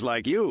Lou's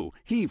like you.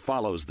 He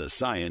follows the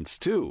science,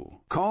 too.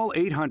 Call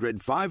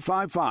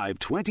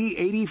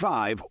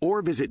 800-555-2085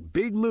 or visit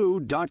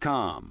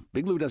biglou.com.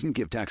 Big Lou doesn't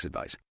give tax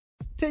advice.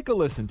 Take a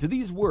listen to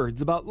these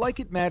words about Like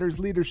It Matters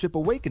Leadership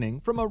Awakening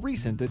from a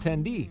recent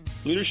attendee.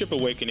 Leadership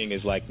Awakening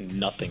is like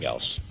nothing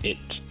else.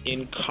 It's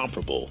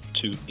incomparable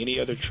to any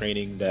other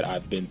training that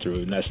I've been through,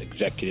 and that's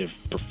executive,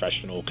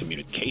 professional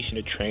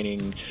communication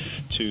training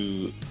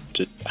to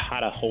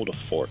how to hold a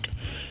fork.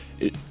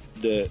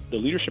 The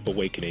Leadership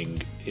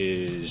Awakening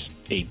is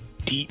a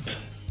deep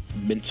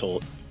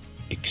mental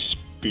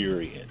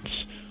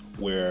experience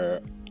where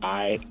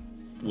I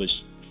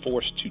was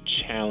forced to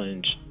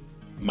challenge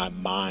my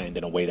mind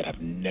in a way that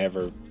I've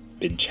never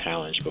been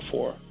challenged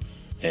before,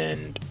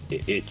 and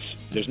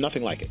there's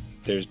nothing like it.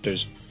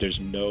 There's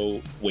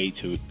no way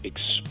to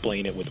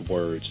explain it with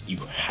words. You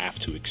have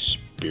to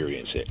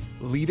experience it.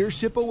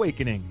 Leadership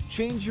Awakening.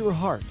 Change your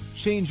heart,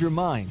 change your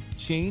mind,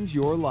 change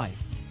your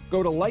life.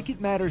 Go to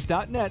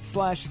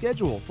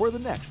likeitmatters.net/schedule for the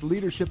next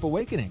Leadership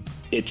Awakening.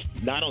 It's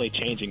not only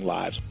changing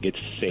lives,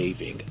 it's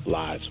saving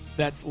lives.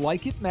 That's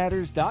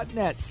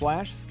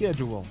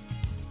likeitmatters.net/schedule.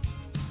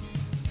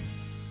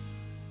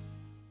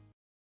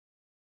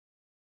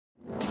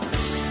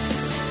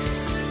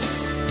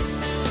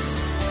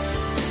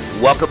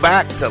 Welcome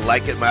back to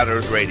Like It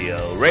Matters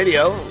Radio.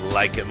 Radio,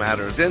 like it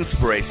matters,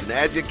 inspiration,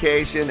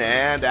 education,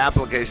 and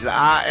application.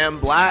 I am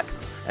Black,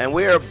 and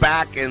we are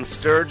back in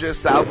Sturgis,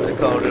 South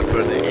Dakota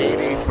for the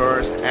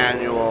 81st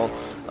Annual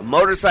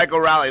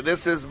Motorcycle Rally.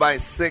 This is my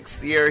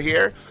 6th year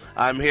here.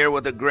 I'm here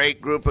with a great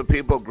group of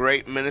people,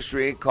 great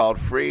ministry called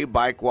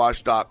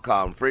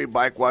FreeBikeWash.com.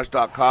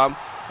 FreeBikeWash.com,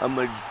 a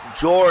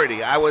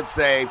majority, I would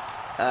say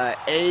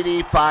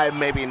 85,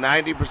 maybe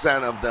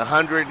 90% of the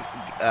 100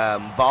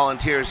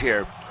 volunteers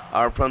here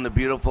are from the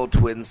beautiful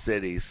Twin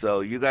Cities. So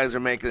you guys are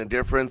making a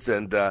difference,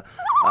 and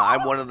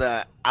I'm one of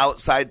the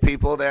outside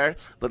people there.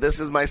 But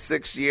this is my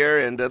 6th year,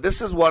 and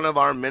this is one of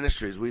our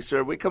ministries. We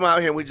come out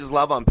here and we just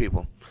love on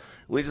people.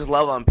 We just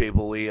love on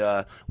people. We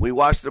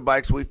wash their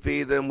bikes, we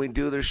feed them, we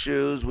do their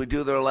shoes, we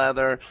do their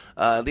leather.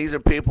 These are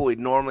people we'd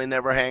normally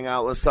never hang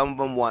out with. Some of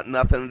them want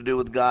nothing to do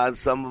with God.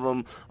 Some of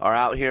them are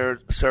out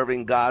here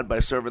serving God by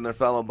serving their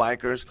fellow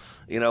bikers.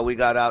 You know, we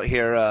got out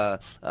here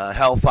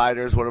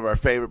Hellfighters. One of our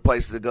favorite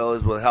places to go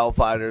is with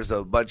Hellfighters,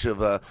 a bunch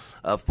of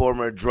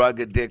former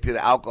drug-addicted,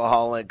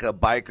 alcoholic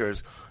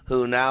bikers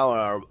who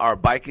now are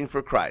biking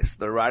for Christ.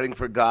 They're riding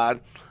for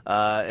God.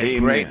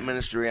 Great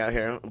ministry out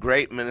here.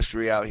 Great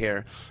ministry out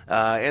here.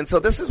 And so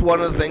this is one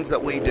of the things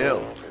that we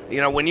do. You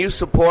know, when you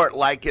support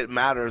Like It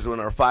Matters in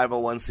our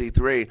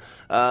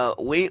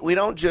 501c3, we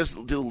don't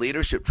just do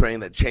leadership training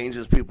that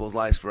changes people's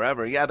lives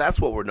forever. Yeah, that's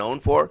what we're known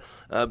for,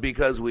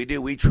 because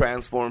we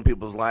transform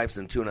people's lives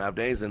in 2.5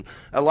 days. And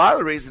a lot of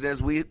the reason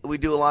is we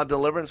do a lot of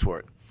deliverance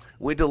work.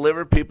 We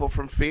deliver people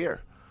from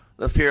fear,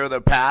 the fear of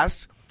their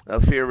past,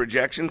 fear of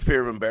rejection,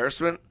 fear of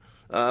embarrassment,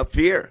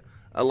 fear.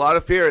 A lot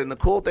of fear. And the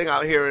cool thing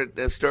out here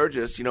at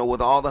Sturgis, you know, with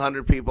all the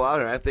 100 people out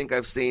here, I think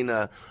I've seen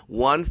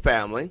one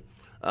family,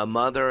 a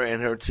mother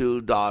and her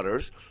 2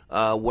 daughters,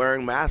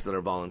 wearing masks that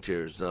are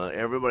volunteers.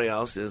 Everybody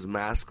else is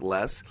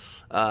maskless.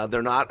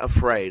 They're not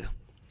afraid.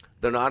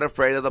 They're not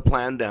afraid of the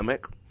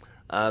pandemic.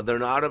 They're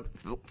not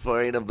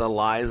afraid of the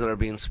lies that are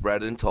being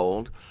spread and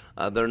told.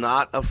 They're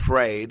not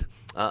afraid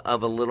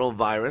of a little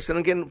virus. And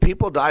again,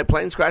 people die.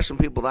 Planes crash and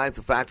people die. It's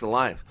a fact of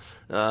life.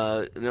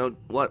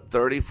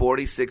 30,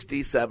 40,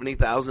 60,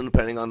 70,000,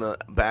 depending on the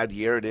bad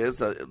year it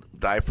is,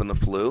 die from the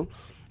flu.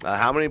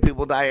 How many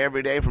people die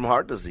every day from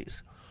heart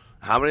disease?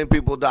 How many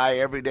people die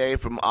every day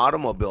from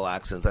automobile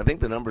accidents? I think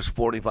the number's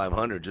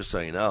 4,500, just so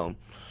you know.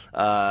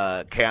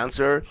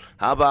 Cancer.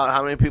 How about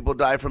how many people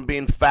die from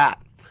being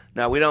fat?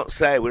 Now, we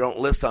don't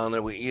list on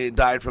there, you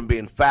died from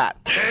being fat.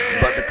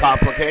 But the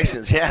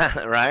complications,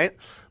 right?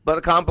 But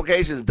the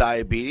complications,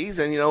 diabetes,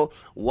 and,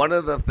 one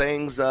of the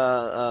things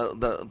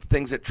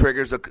that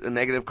triggers a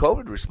negative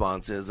COVID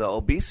response is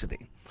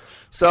obesity.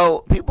 So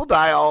people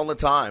die all the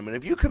time. And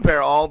if you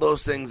compare all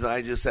those things that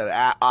I just said,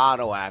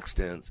 auto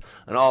accidents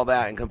and all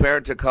that, and compare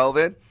it to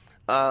COVID,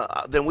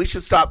 then we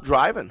should stop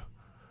driving.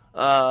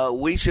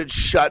 We should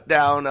shut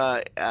down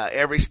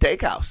every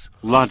steakhouse.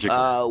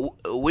 Logical.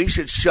 We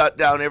should shut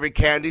down every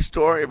candy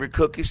store, every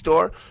cookie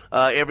store,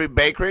 every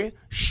bakery.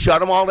 Shut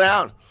them all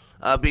down.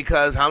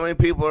 Because how many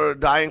people are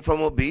dying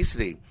from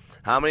obesity?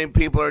 How many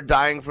people are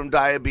dying from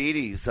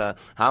diabetes?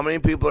 How many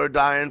people are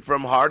dying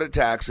from heart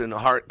attacks and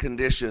heart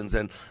conditions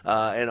and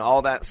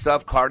all that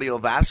stuff,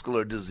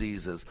 cardiovascular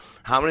diseases?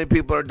 How many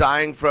people are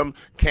dying from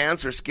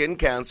cancer, skin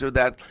cancer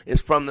that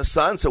is from the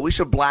sun? So we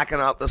should blacken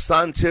out the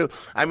sun too.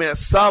 I mean, at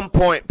some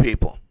point,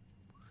 people,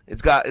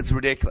 it's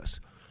ridiculous.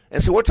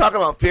 And so we're talking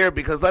about fear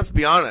because, let's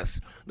be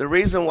honest, the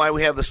reason why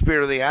we have the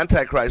spirit of the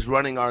Antichrist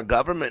running our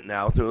government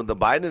now through the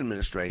Biden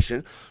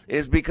administration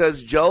is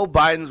because Joe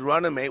Biden's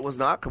running mate was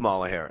not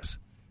Kamala Harris.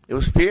 It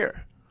was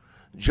fear.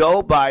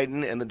 Joe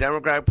Biden and the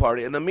Democratic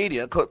Party and the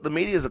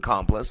media's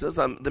accomplices.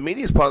 The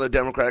media is part of the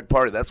Democratic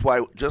Party. That's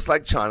why, just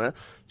like China,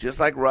 just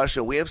like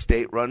Russia, we have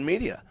state-run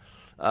media.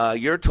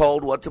 You're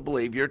told what to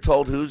believe. You're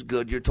told who's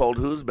good. You're told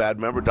who's bad.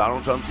 Remember,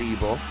 Donald Trump's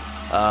evil.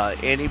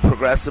 Any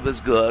progressive is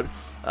good.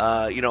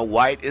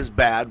 White is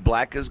bad,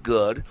 black is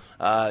good,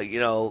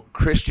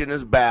 Christian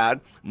is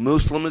bad,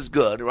 Muslim is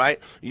good, right?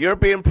 You're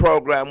being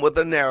programmed with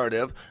a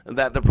narrative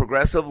that the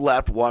progressive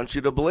left wants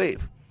you to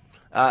believe.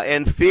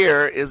 And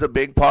fear is a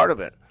big part of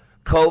it.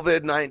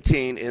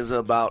 COVID-19 is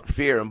about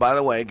fear. And by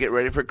the way, get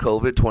ready for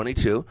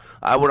COVID-22.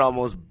 I would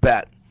almost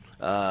bet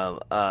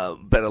a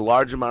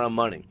large amount of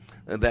money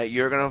that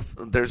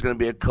there's going to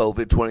be a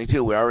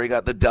COVID-22. We already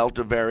got the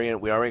Delta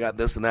variant. We already got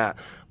this and that.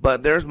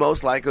 But there's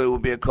most likely will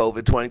be a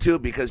COVID-22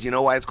 because you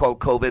know why it's called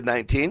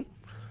COVID-19?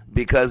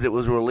 Because it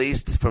was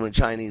released from a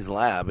Chinese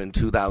lab in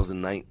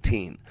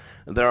 2019.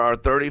 There are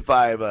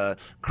 35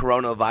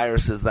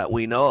 coronaviruses that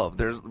we know of.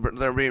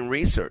 They're being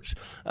researched.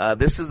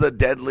 This is a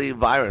deadly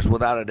virus,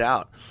 without a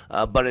doubt.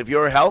 But if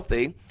you're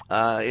healthy,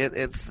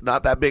 it's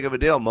not that big of a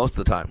deal most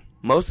of the time.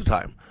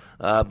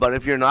 But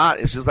if you're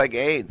not, it's just like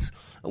AIDS.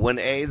 When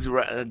AIDS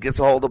gets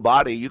a hold of the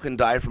body, you can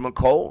die from a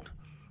cold.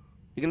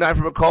 You can die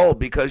from a cold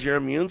because your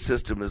immune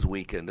system is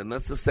weakened. And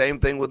that's the same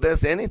thing with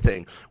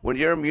anything. When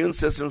your immune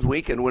system is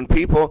weakened, when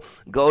people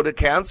go to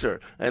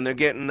cancer and they're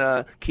getting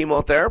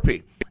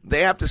chemotherapy,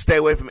 they have to stay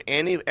away from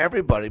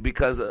everybody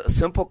because a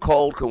simple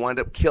cold can wind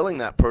up killing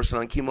that person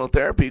on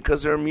chemotherapy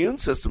because their immune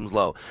system's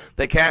low.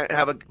 They can't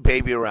have a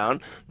baby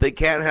around. They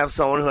can't have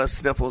someone who has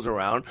sniffles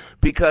around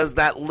because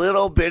that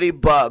little bitty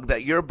bug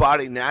that your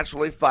body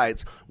naturally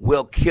fights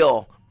will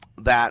kill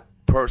that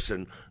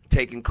person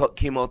taking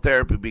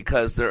chemotherapy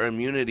because their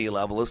immunity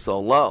level is so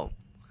low.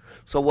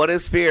 So what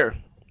is fear?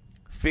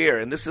 Fear,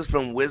 and this is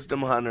from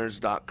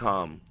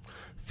wisdomhunters.com.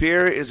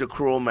 Fear is a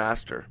cruel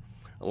master.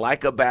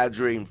 Like a bad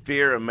dream,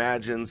 fear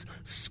imagines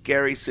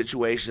scary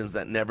situations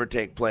that never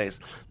take place.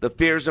 The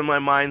fears in my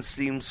mind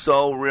seem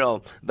so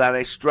real that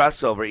I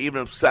stress over,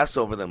 even obsess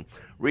over them.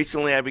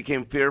 Recently, I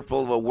became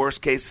fearful of a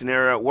worst-case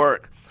scenario at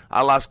work.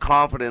 I lost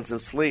confidence in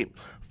sleep.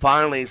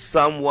 Finally,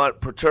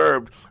 somewhat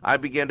perturbed, I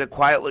began to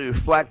quietly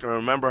reflect and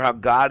remember how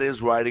God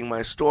is writing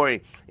my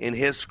story in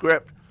His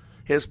script.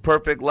 His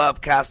perfect love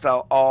cast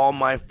out all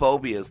my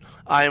phobias.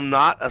 I am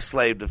not a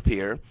slave to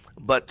fear,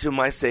 but to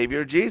my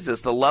Savior Jesus.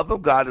 The love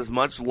of God is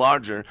much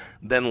larger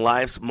than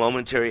life's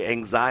momentary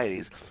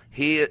anxieties.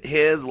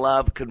 His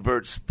love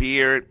converts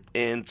fear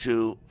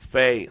into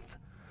faith.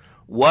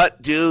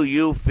 What do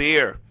you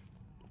fear?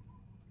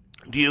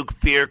 Do you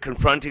fear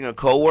confronting a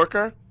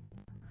coworker?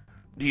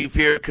 Do you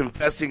fear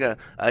confessing a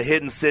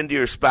hidden sin to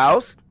your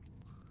spouse?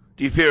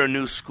 Do you fear a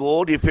new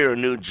school? Do you fear a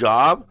new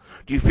job?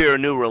 Do you fear a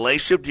new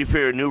relationship? Do you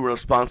fear a new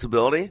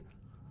responsibility?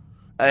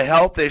 A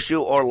health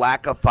issue or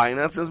lack of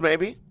finances,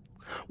 maybe?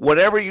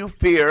 Whatever you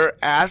fear,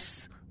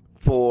 ask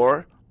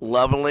for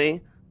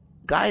lovingly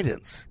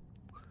guidance.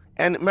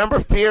 And remember,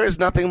 fear is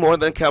nothing more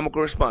than a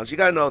chemical response. You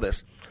got to know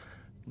this.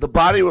 The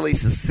body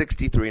releases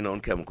 63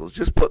 known chemicals.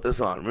 Just put this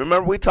on.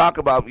 Remember, we talk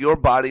about your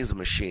body is a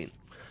machine,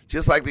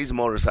 just like these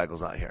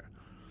motorcycles out here.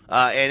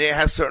 And it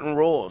has certain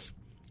rules.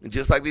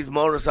 Just like these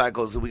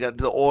motorcycles, we got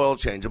the oil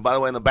change. And by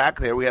the way, in the back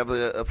there, we have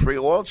a free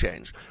oil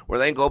change where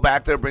they can go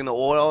back there, bring the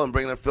oil and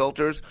bring their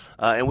filters.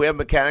 And we have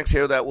mechanics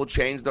here that will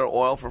change their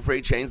oil for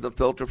free, change the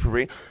filter for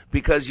free,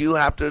 because you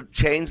have to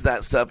change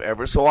that stuff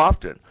ever so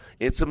often.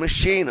 It's a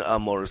machine, a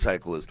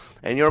motorcycle is.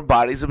 And your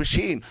body's a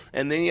machine.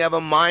 And then you have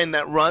a mind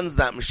that runs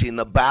that machine.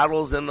 The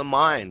battle's in the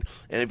mind.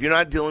 And if you're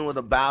not dealing with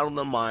a battle in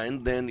the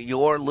mind, then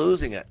you're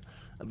losing it.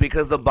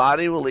 Because the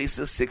body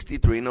releases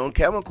 63 known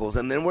chemicals.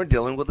 And then we're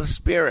dealing with the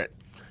spirit.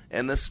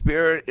 And the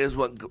spirit is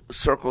what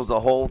circles the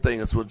whole thing.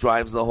 It's what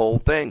drives the whole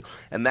thing.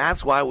 And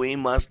that's why we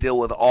must deal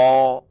with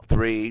all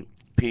three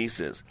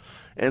pieces.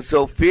 And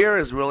so fear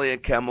is really a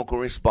chemical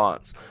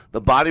response.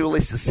 The body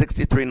releases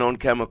 63 known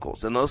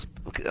chemicals. And those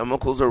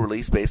chemicals are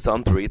released based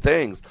on three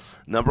things.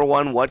 Number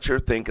one, what you're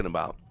thinking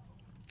about.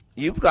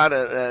 You've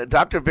got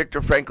Dr. Viktor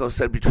Frankl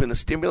said between the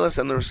stimulus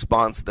and the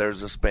response,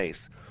 there's a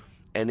space.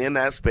 And in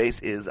that space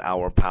is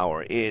our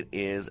power. It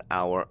is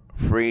our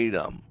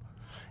freedom.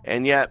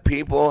 And yet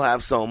people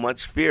have so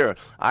much fear.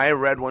 I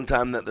read one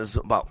time that there's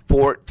about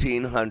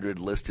 1,400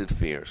 listed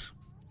fears.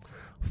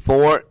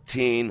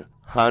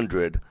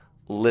 1,400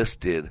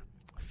 listed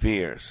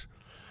fears.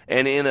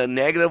 And in a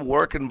negative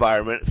work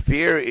environment,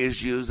 fear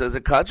is used as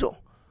a cudgel.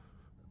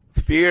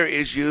 Fear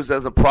is used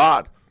as a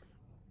prod.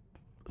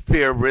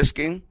 Fear of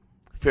risking,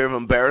 fear of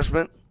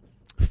embarrassment,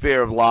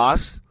 fear of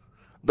loss.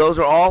 Those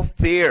are all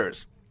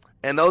fears.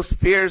 And those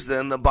fears,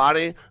 then, the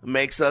body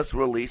makes us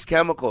release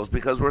chemicals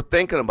because we're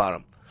thinking about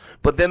them.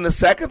 But then the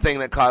second thing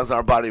that causes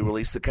our body to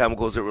release the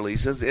chemicals it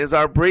releases is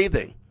our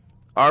breathing.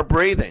 Our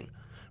breathing.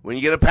 When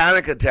you get a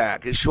panic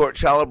attack, it's short,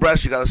 shallow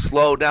breaths. You got to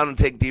slow down and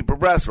take deeper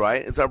breaths,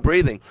 right? It's our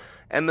breathing.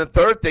 And the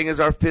third thing is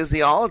our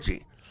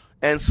physiology,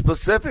 and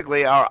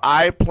specifically our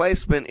eye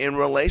placement in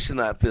relation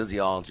to that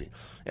physiology.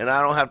 And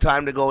I don't have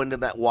time to go into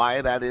that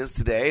why that is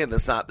today, and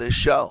that's not this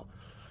show.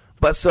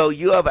 But so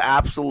you have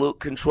absolute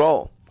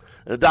control.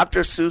 Now,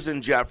 Dr.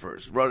 Susan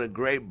Jeffers wrote a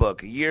great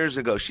book years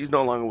ago. She's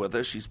no longer with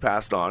us. She's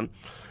passed on.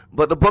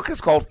 But the book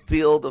is called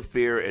Feel the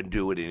Fear and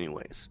Do It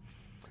Anyways.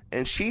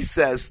 And she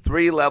says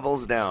 3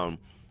 levels down,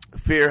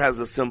 fear has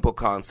a simple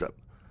concept,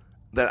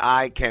 that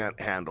I can't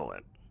handle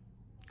it.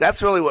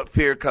 That's really what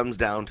fear comes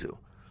down to.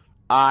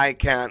 I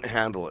can't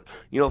handle it.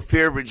 You know,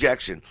 fear of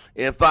rejection.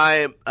 If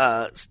I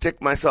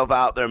stick myself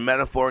out there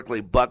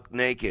metaphorically buck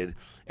naked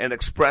and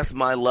express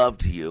my love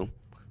to you,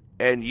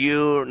 and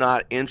you're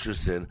not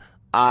interested,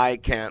 I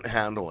can't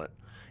handle it.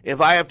 If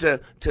I have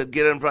to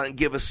get in front and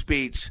give a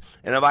speech,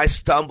 and if I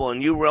stumble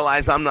and you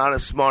realize I'm not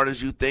as smart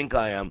as you think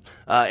I am,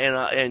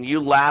 and you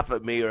laugh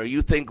at me or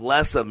you think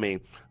less of me,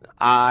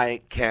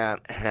 I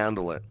can't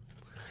handle it.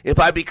 If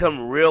I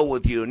become real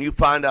with you and you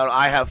find out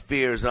I have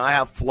fears and I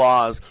have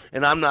flaws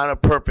and I'm not a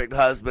perfect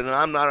husband and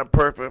I'm not a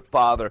perfect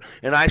father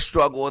and I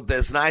struggle with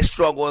this and I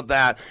struggle with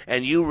that,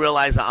 and you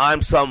realize that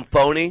I'm some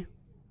phony,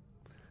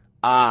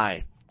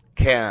 I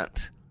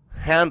can't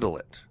handle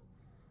it.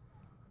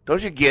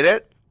 Don't you get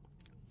it?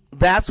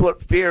 That's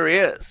what fear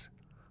is.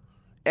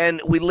 And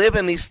we live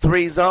in these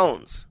 3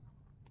 zones.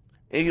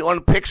 If you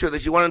want to picture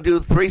this, you want to do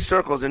 3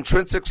 circles,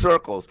 intrinsic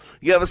circles.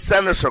 You have a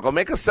center circle.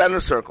 Make a center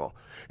circle.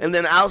 And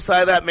then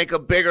outside that, make a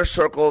bigger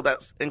circle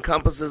that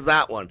encompasses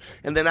that one.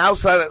 And then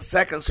outside that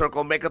second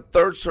circle, make a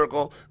third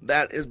circle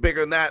that is bigger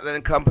than that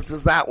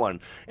encompasses that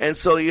one. And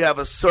so you have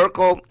a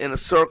circle in a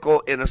circle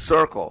in a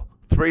circle,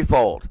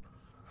 threefold.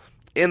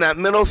 In that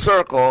middle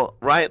circle,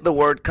 write the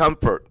word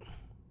comfort.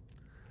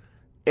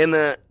 In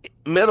the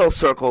middle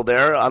circle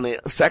there, on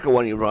the second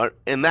one you wrote,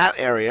 in that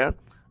area,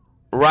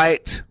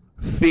 write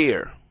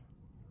fear.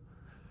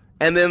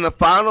 And then the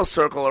final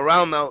circle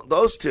around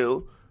those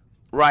 2,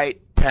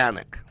 write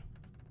panic.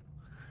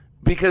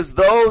 Because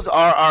those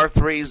are our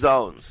 3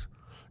 zones.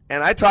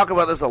 And I talk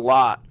about this a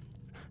lot,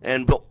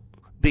 and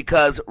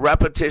because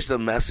repetition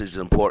of message is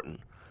important.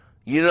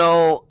 You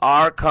know,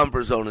 our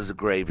comfort zone is a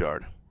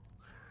graveyard.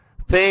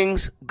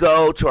 Things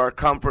go to our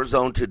comfort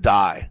zone to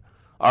die.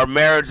 Our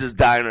marriages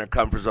die in our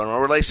comfort zone. Our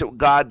relationship with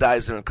God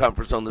dies in our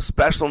comfort zone. The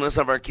specialness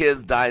of our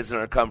kids dies in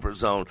our comfort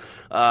zone.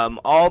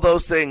 All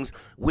those things,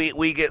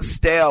 we get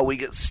stale, we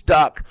get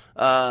stuck,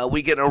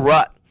 we get in a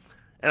rut.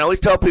 And I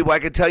always tell people, I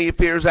can tell you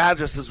fear's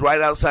address is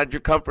right outside your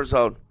comfort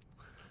zone.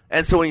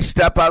 And so when you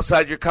step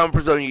outside your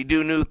comfort zone, you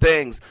do new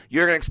things,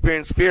 you're going to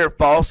experience fear,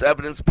 false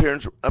evidence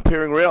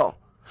appearing real.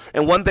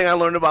 And one thing I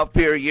learned about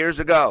fear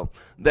years ago,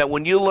 that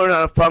when you learn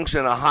how to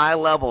function at a high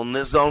level in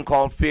this zone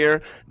called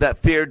fear, that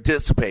fear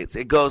dissipates.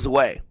 It goes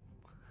away.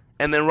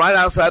 And then right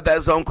outside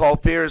that zone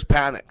called fear is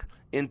panic,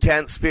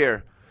 intense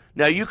fear.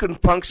 Now, you can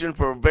function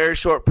for a very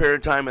short period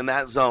of time in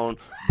that zone,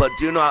 but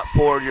do not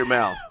forward your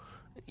mail.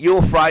 You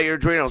will fry your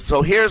adrenals.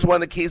 So here's one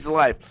of the keys to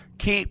life.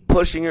 Keep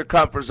pushing your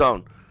comfort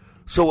zone.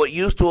 So what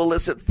used to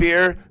elicit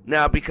fear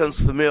now becomes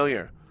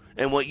familiar.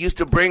 And what used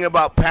to bring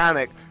about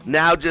panic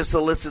now just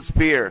elicits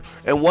fear.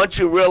 And once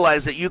you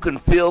realize that you can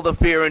feel the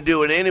fear and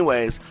do it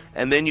anyways,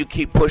 and then you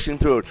keep pushing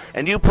through it,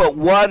 and you put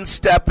one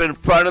step in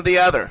front of the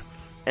other,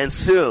 and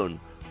soon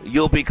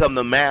you'll become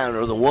the man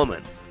or the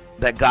woman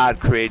that God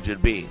created you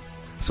to be.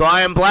 So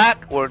I am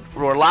Black. We're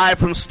live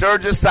from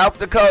Sturgis, South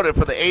Dakota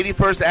for the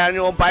 81st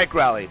Annual Bike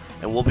Rally,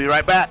 and we'll be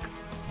right back.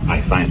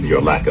 I find your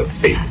lack of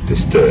faith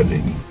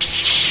disturbing.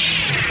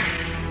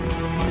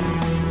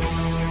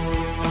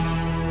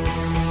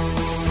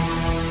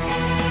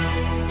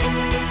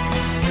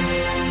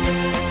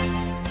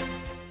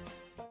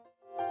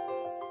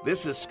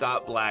 This is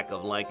Scott Black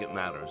of Like It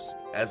Matters.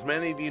 As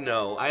many of you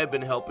know, I have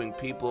been helping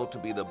people to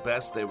be the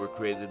best they were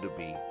created to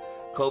be.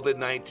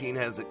 COVID-19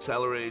 has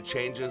accelerated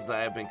changes that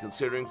I have been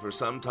considering for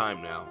some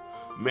time now.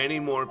 Many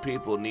more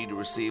people need to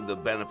receive the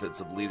benefits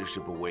of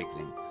Leadership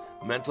Awakening.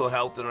 Mental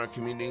health in our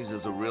communities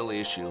is a real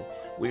issue.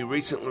 We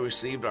recently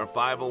received our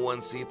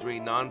 501c3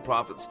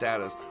 nonprofit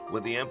status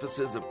with the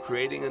emphasis of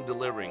creating and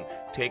delivering,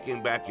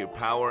 taking back your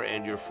power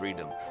and your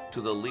freedom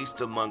to the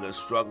least among us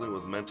struggling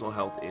with mental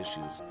health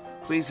issues.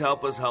 Please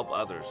help us help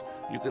others.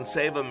 You can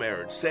save a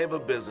marriage, save a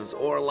business,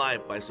 or a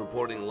life by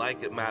supporting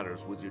Like It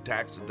Matters with your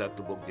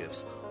tax-deductible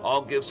gifts.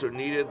 All gifts are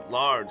needed,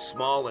 large,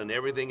 small, and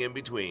everything in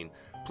between.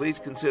 Please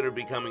consider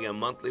becoming a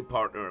monthly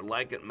partner at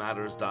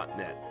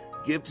likeitmatters.net.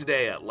 Give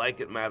today at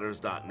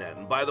likeitmatters.net.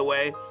 And by the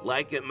way,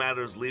 Like It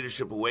Matters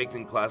Leadership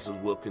Awakening classes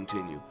will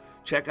continue.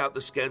 Check out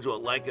the schedule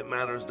at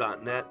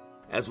likeitmatters.net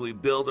as we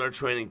build our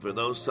training for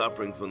those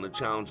suffering from the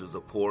challenges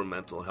of poor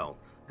mental health.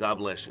 God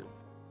bless you.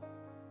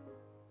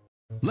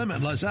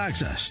 Limitless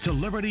access to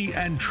liberty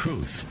and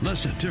truth.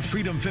 Listen to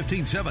Freedom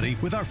 1570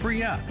 with our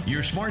free app,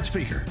 your smart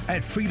speaker,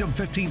 at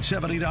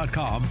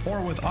freedom1570.com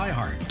or with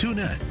iHeart,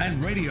 TuneIn,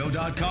 and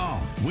radio.com.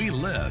 We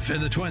live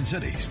in the Twin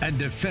Cities and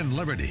defend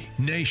liberty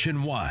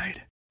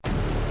nationwide.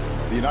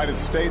 The United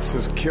States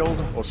has killed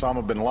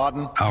Osama bin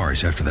Laden.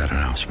 Hours after that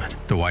announcement,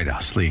 the White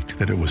House leaked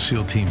that it was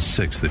SEAL Team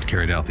 6 that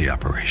carried out the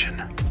operation.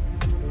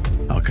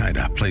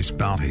 Al-Qaeda placed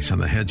bounties on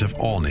the heads of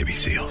all Navy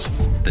SEALs.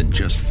 Then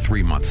just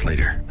 3 months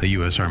later, a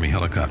U.S. Army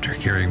helicopter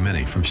carrying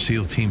many from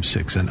SEAL Team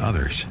 6 and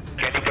others.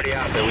 Anybody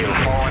out there? We have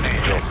a fallen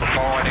angel. A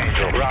fallen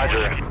angel.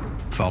 Roger.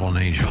 Fallen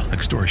Angel,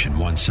 Extortion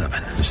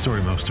 1-7. The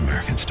story most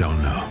Americans don't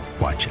know.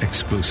 Watch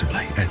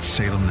exclusively at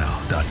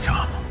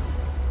salemnow.com.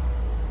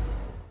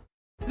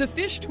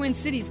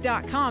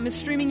 TheFishTwinCities.com is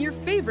streaming your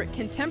favorite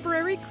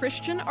contemporary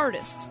Christian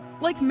artists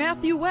like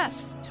Matthew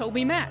West,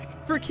 Toby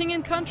Mac, For King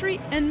and Country,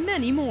 and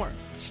many more.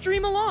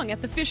 Stream along at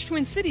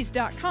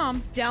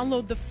TheFishTwinCities.com,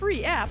 download the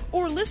free app,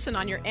 or listen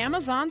on your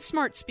Amazon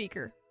smart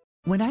speaker.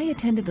 When I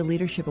attended the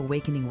Leadership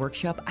Awakening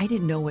workshop, I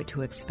didn't know what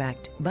to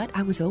expect, but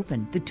I was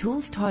open. The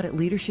tools taught at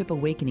Leadership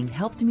Awakening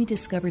helped me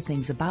discover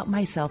things about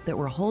myself that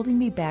were holding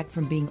me back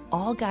from being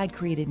all God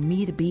created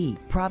me to be.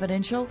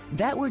 Providential?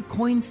 That word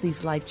coins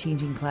these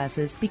life-changing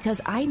classes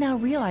because I now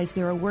realize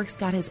there are works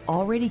God has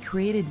already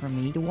created for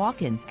me to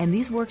walk in, and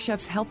these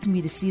workshops helped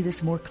me to see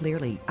this more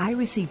clearly. I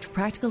received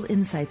practical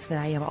insights that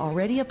I am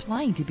already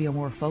applying to be a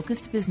more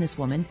focused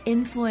businesswoman,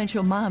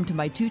 influential mom to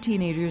my 2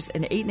 teenagers,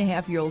 an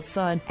 8.5-year-old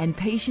son, and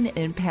patient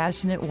and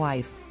passionate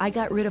wife. I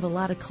got rid of a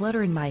lot of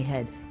clutter in my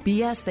head.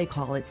 BS, they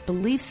call it,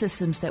 belief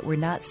systems that were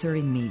not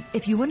serving me.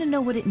 If you want to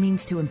know what it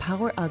means to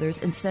empower others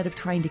instead of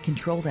trying to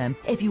control them,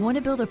 if you want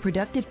to build a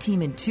productive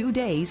team in 2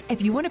 days,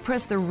 if you want to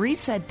press the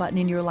reset button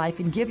in your life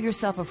and give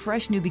yourself a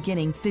fresh new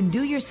beginning, then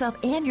do yourself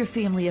and your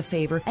family a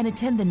favor and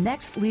attend the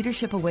next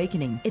Leadership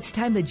Awakening. It's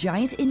time the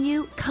giant in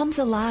you comes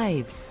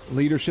alive.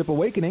 Leadership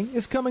Awakening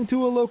is coming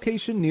to a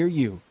location near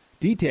you.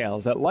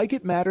 Details at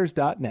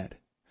likeitmatters.net.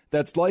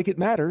 That's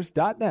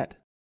likeitmatters.net.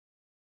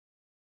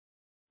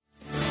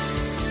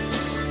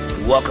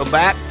 Welcome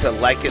back to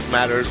Like It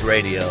Matters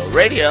Radio.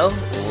 Radio,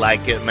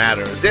 like it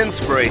matters.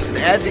 Inspiration,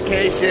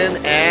 education,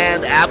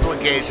 and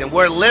application.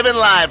 We're living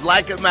live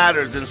like it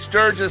matters in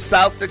Sturgis,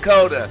 South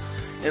Dakota.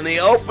 In the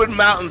open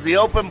mountains, the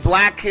open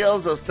Black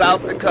Hills of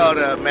South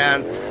Dakota,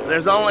 man.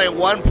 There's only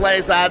one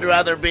place I'd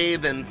rather be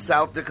than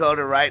South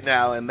Dakota right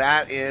now, and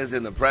that is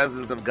in the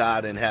presence of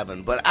God in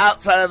heaven. But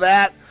outside of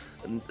that,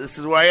 this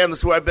is where I am. This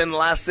is where I've been the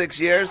last 6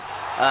 years.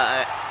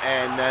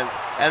 And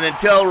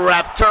until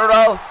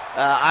Rapturo,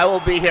 I will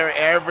be here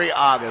every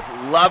August.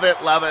 Love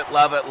it, love it,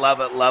 love it,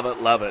 love it, love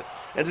it, love it.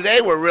 And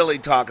today we're really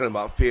talking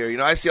about fear. You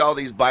know, I see all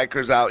these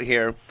bikers out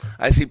here.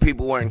 I see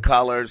people wearing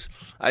colors.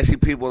 I see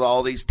people with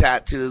all these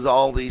tattoos,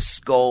 all these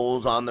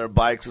skulls on their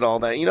bikes and all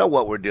that. You know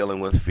what we're dealing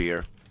with?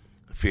 Fear.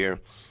 Fear.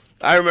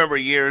 I remember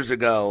years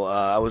ago,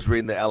 I was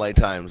reading the LA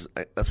Times.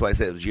 That's why I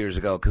say it was years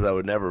ago, because I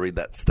would never read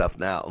that stuff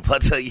now.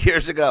 But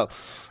years ago,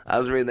 I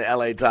was reading the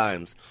LA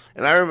Times.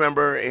 And I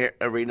remember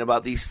reading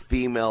about these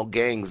female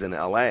gangs in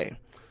LA.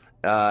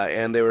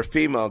 And they were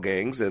female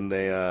gangs, and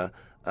they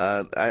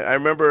I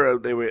remember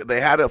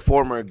they had a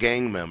former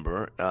gang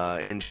member,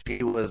 and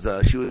she was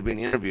being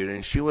interviewed,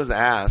 and she was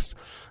asked,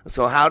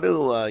 so how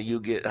did you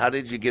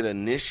get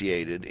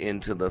initiated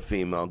into the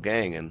female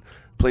gang? And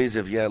please,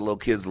 if you had little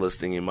kids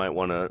listening, you might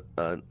want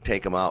to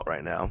take them out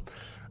right now.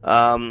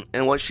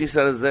 And what she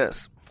said is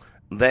this: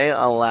 they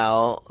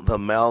allow the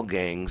male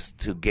gangs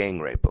to gang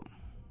rape them.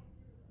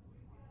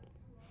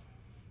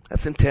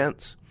 That's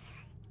intense.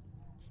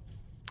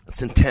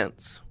 It's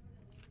intense.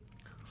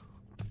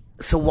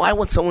 So why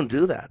would someone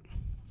do that?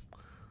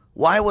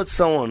 Why would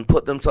someone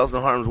put themselves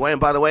in harm's way? And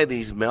by the way,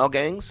 these male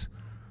gangs,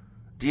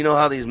 Do you know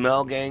how these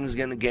male gangs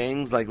get into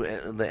gangs, like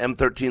the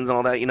M13s and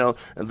all that?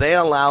 They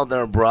allow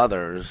their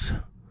brothers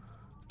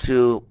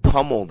to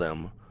pummel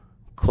them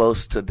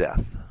close to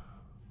death.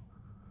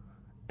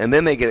 And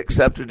then they get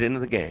accepted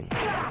into the gang.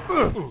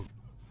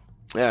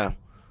 Yeah.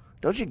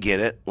 Don't you get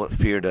it, what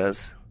fear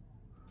does?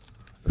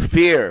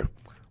 Fear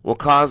will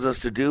cause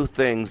us to do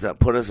things that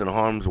put us in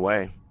harm's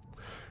way.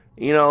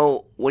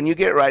 When you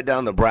get right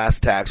down to brass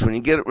tacks, when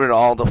you get rid of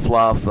all the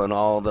fluff and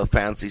all the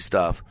fancy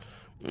stuff,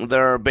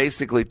 there are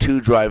basically two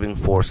driving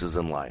forces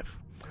in life.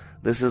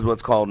 This is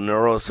what's called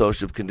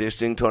neuroassociative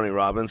conditioning. Tony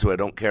Robbins, who I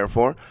don't care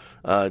for,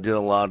 did a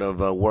lot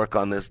of work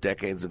on this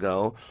decades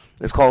ago.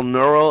 It's called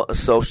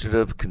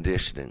neuroassociative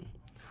conditioning.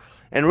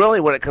 And really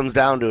what it comes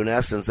down to, in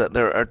essence, that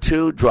there are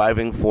two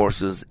driving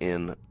forces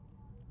in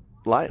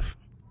life.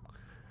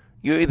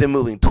 You're either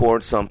moving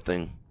towards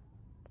something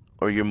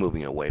or you're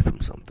moving away from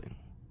something.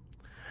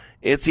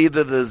 It's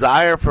either the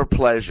desire for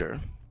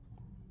pleasure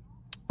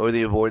or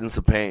the avoidance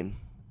of pain.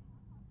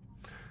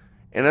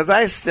 And as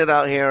I sit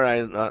out here,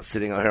 I'm not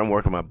sitting out here, I'm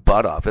working my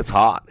butt off. It's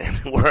hot,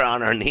 and we're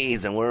on our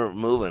knees, and we're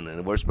moving,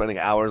 and we're spending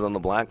hours on the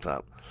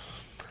blacktop.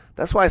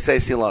 That's why I say I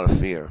see a lot of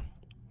fear.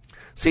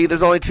 See,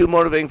 there's only two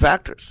motivating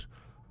factors.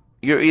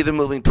 You're either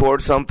moving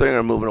towards something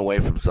or moving away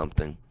from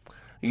something.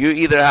 You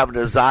either have a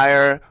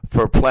desire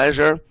for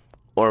pleasure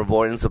or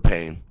avoidance of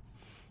pain.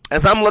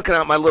 As I'm looking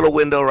out my little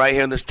window right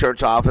here in this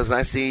church office, and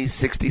I see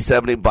 60,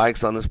 70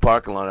 bikes on this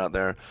parking lot out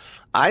there,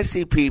 I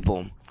see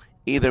people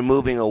either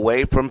moving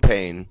away from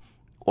pain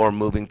or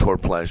moving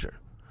toward pleasure.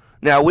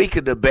 Now, we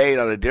could debate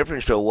on a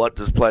different show what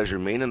does pleasure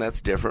mean, and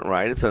that's different,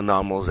 right? It's a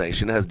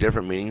nominalization. It has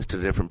different meanings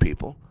to different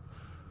people.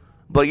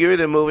 But you're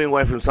either moving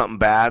away from something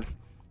bad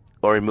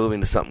or you're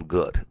moving to something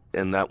good,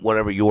 and that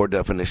whatever your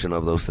definition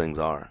of those things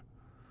are.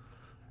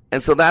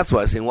 And so that's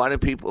why I see, why do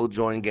people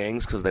join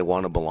gangs? Because they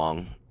want to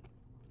belong.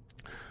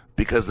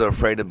 Because they're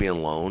afraid of being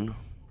alone.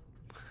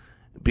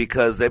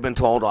 Because they've been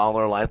told all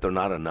their life they're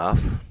not enough.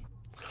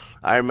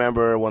 I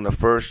remember one of the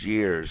first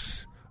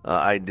years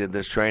I did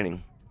this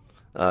training.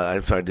 I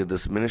did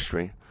this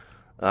ministry.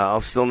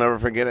 I'll still never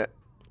forget it.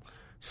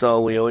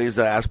 So we always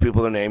ask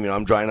people their name.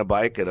 I'm driving a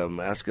bike, and I'm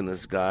asking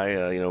this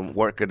guy,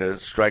 working to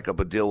strike up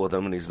a deal with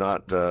him, and he's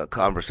not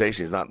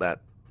conversation. He's not that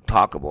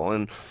talkable,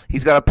 and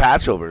he's got a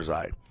patch over his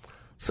eye.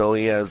 So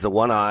he has the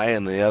one eye,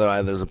 and the other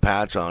eye there's a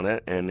patch on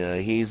it, and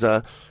he's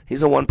a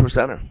one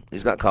percenter.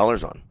 He's got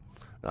collars on.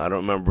 I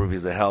don't remember if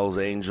he's a Hell's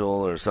Angel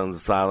or Sons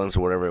of Silence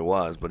or whatever it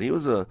was, but he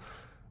was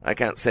I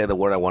can't say the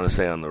word I want to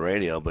say on the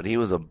radio, but he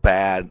was a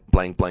bad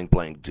blank, blank,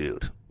 blank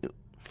dude.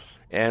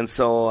 And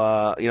so,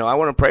 I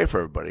want to pray for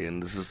everybody,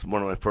 and this is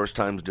one of my first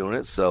times doing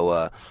it.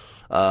 So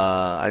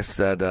I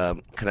said,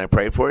 can I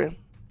pray for you?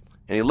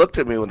 And he looked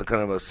at me with a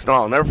kind of a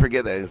snarl. I'll never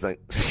forget that. He's like,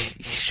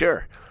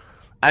 sure.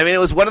 I mean, it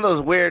was one of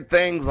those weird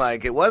things,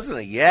 like it wasn't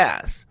a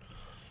yes.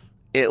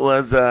 It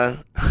was,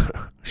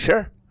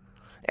 sure.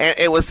 And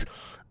it was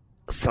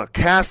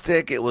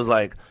sarcastic. It was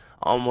like,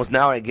 almost,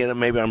 now I get it,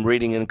 maybe I'm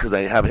reading in because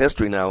I have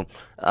history now,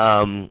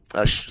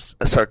 a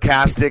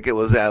sarcastic, it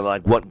was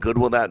like, what good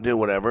will that do,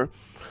 whatever.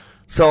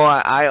 So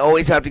I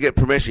always have to get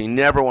permission. You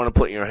never want to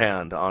put your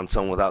hand on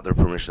someone without their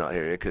permission out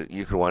here.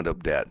 You could wind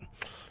up dead.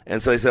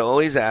 And so he said,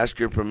 always ask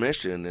your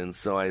permission. And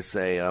so I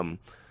say,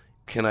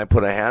 can I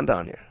put a hand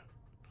on you?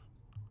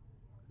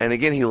 And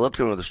again, he looked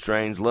at me with a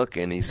strange look,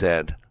 and he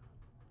said,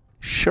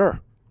 sure.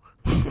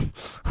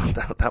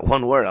 that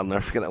one word, I'll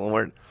never forget that one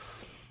word.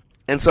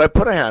 And so I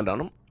put a hand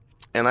on him.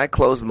 And I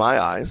closed my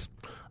eyes.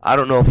 I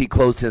don't know if he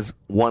closed his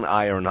one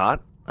eye or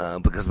not,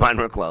 because mine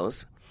were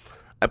closed.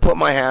 I put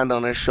my hand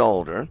on his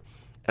shoulder,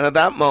 and at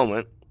that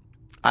moment,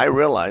 I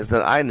realized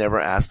that I never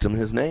asked him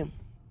his name.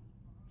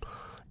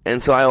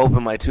 And so I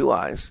opened my two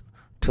eyes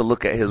to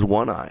look at his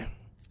one eye.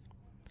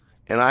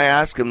 And I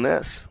asked him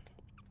this,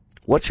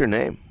 what's your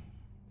name?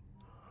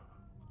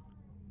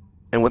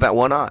 And with that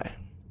one eye,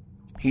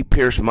 he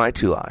pierced my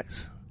two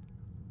eyes.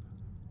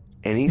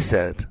 And he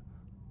said,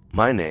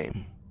 my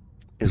name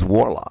is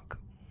Warlock.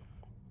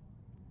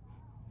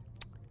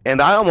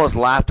 And I almost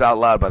laughed out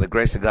loud. By the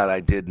grace of God, I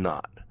did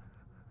not.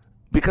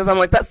 Because I'm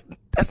like, that's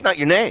not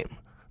your name.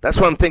 That's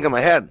what I'm thinking in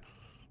my head.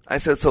 I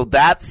said, so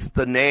that's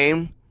the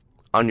name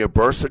on your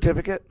birth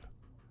certificate?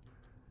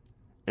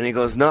 And he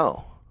goes,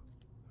 no.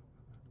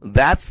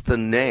 That's the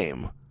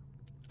name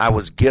I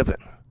was given.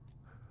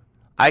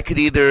 I could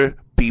either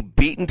be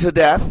beaten to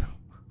death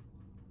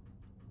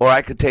or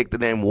I could take the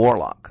name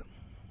Warlock.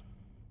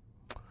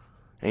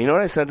 And you know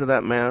what I said to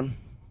that man?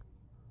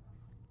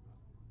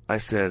 I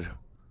said,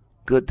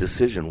 good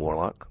decision,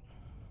 Warlock.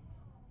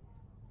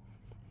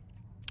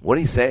 What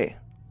did he say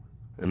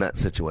in that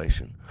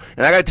situation?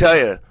 And I got to tell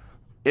you,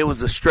 it was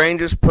the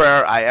strangest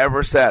prayer I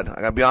ever said. I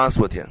got to be honest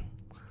with you.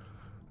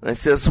 And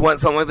it just went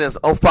something like this.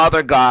 Oh,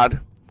 Father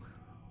God,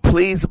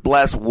 please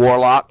bless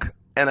Warlock.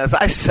 And as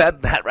I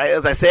said that, right,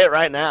 as I say it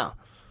right now,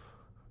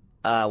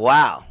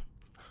 wow.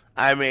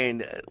 I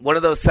mean, one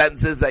of those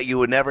sentences that you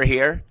would never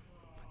hear.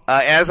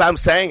 As I'm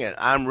saying it,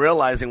 I'm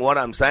realizing what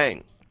I'm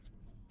saying.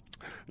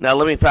 Now,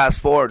 let me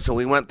fast forward. So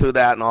we went through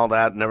that and all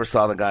that, never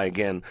saw the guy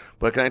again.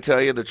 But can I tell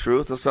you the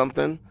truth of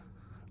something?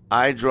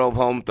 I drove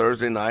home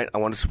Thursday night. I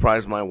wanted to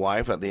surprise my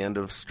wife at the end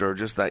of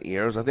Sturgis that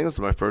year. I think it was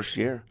my first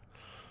year.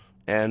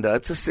 And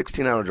it's a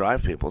 16-hour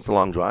drive, people. It's a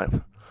long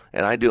drive.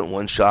 And I do it in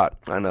one shot.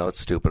 I know, it's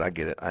stupid. I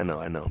get it. I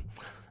know.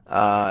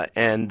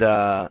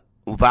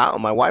 Val,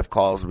 my wife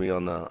calls me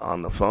on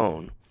the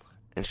phone,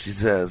 and she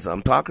says,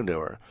 I'm talking to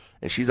her.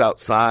 And she's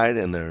outside,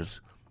 and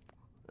there's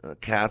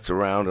cats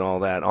around and all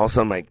that. And all of a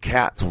sudden, my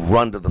cats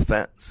run to the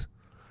fence.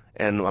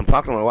 And I'm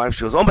talking to my wife.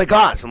 She goes, oh, my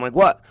gosh. I'm like,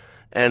 what?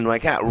 And my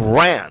cat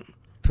ran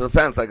to the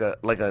fence like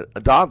a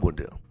dog would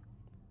do.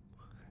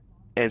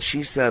 And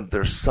she said,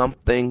 there's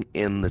something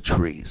in the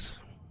trees.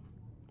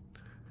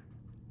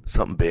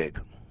 Something big.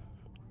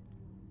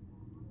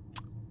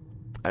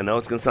 I know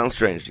it's going to sound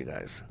strange to you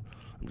guys.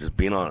 I'm just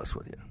being honest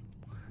with you.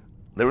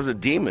 There was a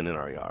demon in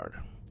our yard.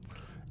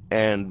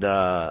 And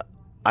I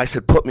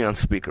said, put me on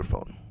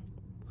speakerphone.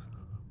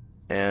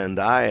 And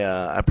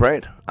I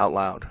prayed out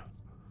loud.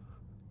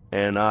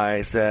 And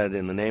I said,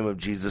 in the name of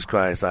Jesus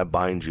Christ, I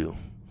bind you.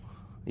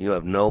 You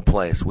have no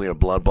place. We are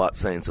blood-bought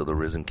saints of the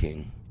risen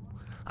King.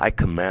 I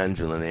command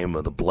you in the name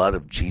of the blood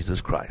of Jesus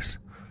Christ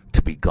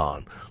to be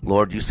gone.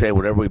 Lord, you say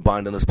whatever we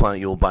bind on this planet,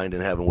 you will bind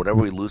in heaven.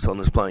 Whatever we loose on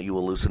this planet, you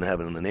will loose in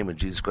heaven. In the name of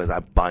Jesus Christ, I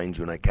bind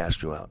you and I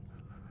cast you out.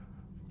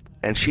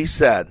 And she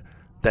said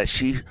that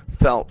she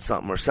felt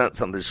something or sent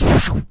something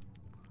just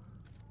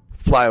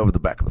fly over the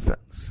back of the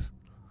fence.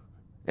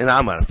 And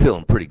I'm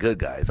feeling pretty good,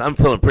 guys. I'm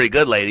feeling pretty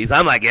good, ladies.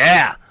 I'm like,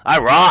 yeah, I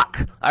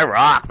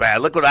rock,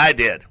 man. Look what I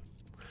did.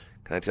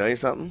 Can I tell you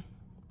something?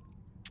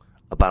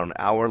 About an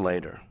hour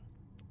later,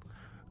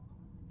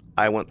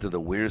 I went through the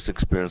weirdest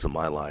experience of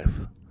my life.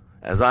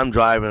 As I'm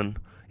driving,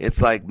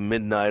 it's like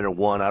midnight or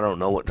 1, I don't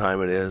know what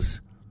time it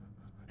is.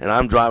 And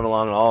I'm driving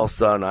along, and all of a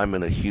sudden, I'm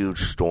in a huge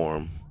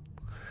storm.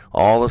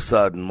 All of a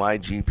sudden, my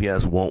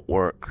GPS won't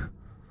work.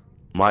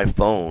 My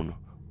phone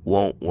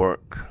won't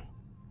work.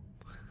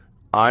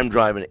 I'm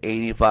driving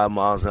 85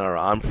 miles an hour.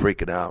 I'm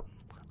freaking out.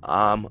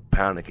 I'm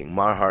panicking.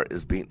 My heart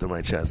is beating through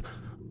my chest.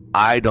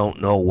 I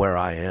don't know where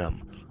I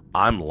am.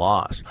 I'm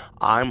lost.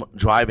 I'm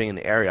driving an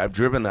area. I've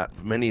driven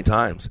that many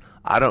times.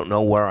 I don't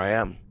know where I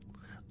am.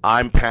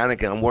 I'm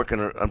panicking.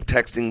 I'm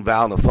texting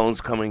Val. The phone's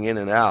coming in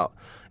and out.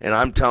 And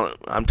I'm telling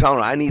her,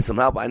 I need some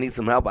help. And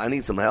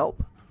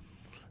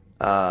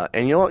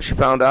you know what she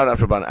found out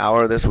after about an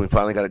hour of this, when we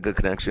finally got a good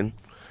connection,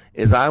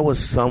 is I was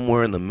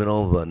somewhere in the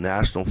middle of a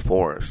national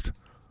forest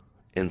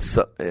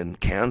in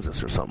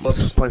Kansas or something.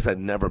 Some place I'd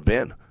never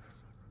been.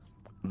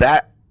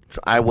 That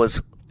I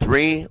was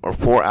 3 or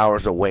 4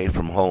 hours away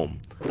from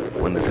home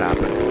when this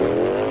happened.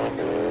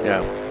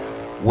 Yeah,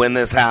 when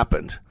this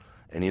happened.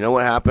 And you know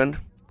what happened?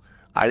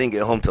 I didn't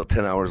get home till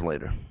 10 hours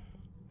later.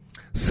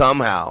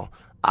 Somehow,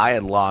 I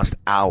had lost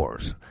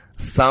hours.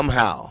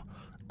 Somehow,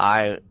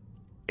 I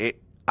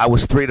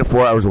was 3 to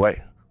 4 hours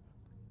away.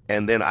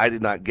 And then I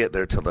did not get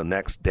there till the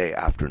next day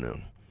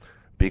afternoon.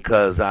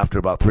 Because after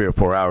about 3 or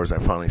 4 hours, I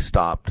finally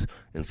stopped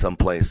in some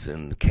place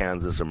in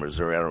Kansas or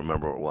Missouri. I don't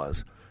remember where it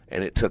was.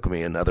 And it took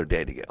me another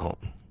day to get home.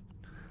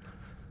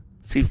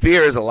 See,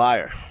 fear is a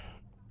liar.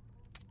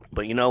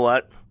 But you know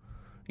what?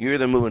 You're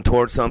either moving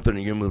towards something or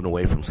you're moving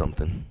away from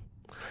something.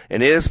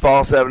 And it is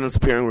false evidence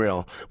appearing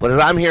real. But as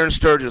I'm here in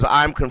Sturgis,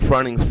 I'm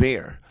confronting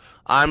fear.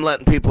 I'm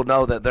letting people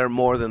know that they're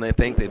more than they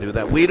think they do,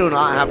 that we do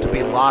not have to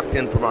be locked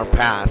in from our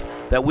past,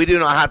 that we do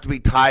not have to be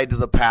tied to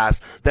the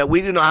past, that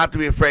we do not have to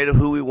be afraid of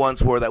who we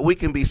once were, that we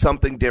can be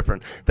something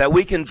different, that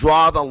we can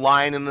draw the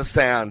line in the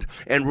sand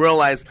and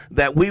realize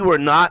that we were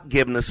not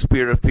given a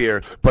spirit of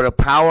fear, but a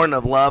power and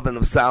of love and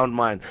of sound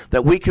mind,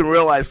 that we can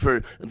realize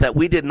that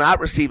we did not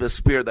receive a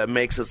spirit that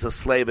makes us a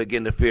slave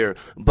again to fear,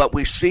 but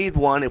we received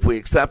one, if we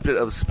accepted,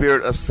 of the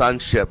spirit of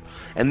sonship.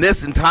 And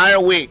this entire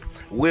week,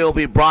 we'll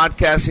be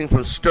broadcasting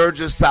from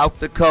Sturgis, South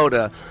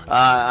Dakota,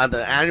 on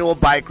the annual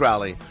bike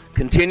rally.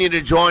 Continue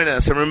to join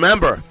us. And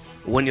remember,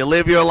 when you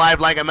live your life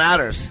like it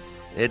matters,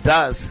 it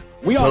does.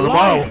 We Till are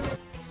tomorrow. Lions.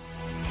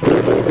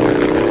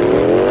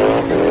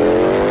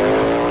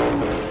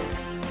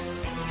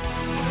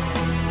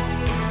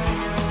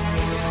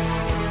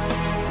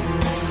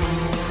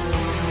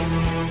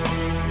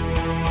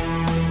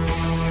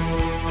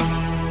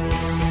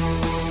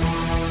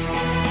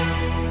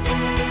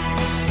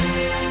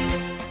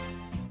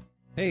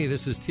 Hey,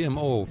 this is Tim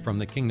O. from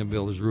the Kingdom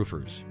Builders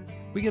Roofers.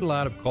 We get a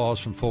lot of calls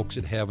from folks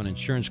that have an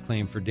insurance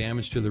claim for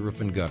damage to the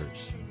roof and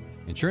gutters.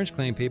 Insurance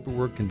claim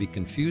paperwork can be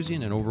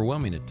confusing and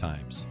overwhelming at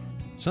times.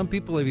 Some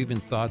people have even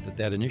thought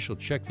that initial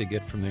check they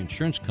get from their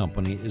insurance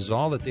company is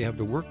all that they have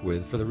to work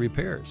with for the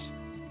repairs.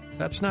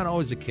 That's not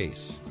always the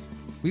case.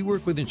 We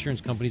work with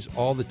insurance companies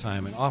all the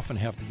time and often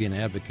have to be an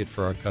advocate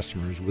for our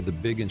customers with the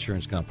big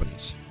insurance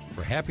companies.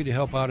 We're happy to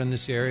help out in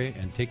this area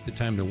and take the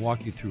time to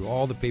walk you through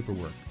all the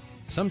paperwork.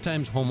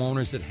 Sometimes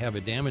homeowners that have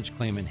a damage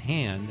claim in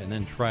hand and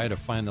then try to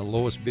find the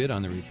lowest bid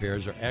on the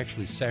repairs are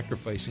actually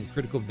sacrificing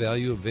critical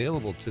value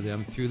available to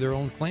them through their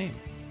own claim.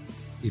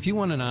 If you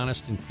want an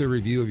honest and clear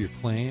review of your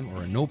claim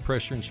or a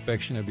no-pressure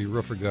inspection of your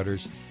roof or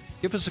gutters,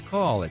 Give us a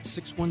call at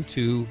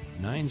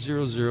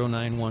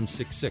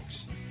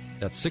 612-900-9166.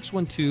 That's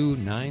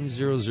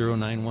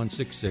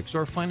 612-900-9166,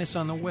 or find us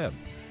on the web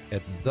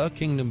at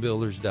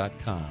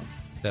thekingdombuilders.com.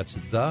 That's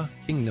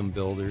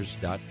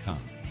thekingdombuilders.com.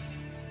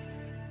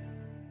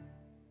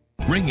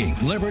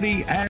 Ringing Liberty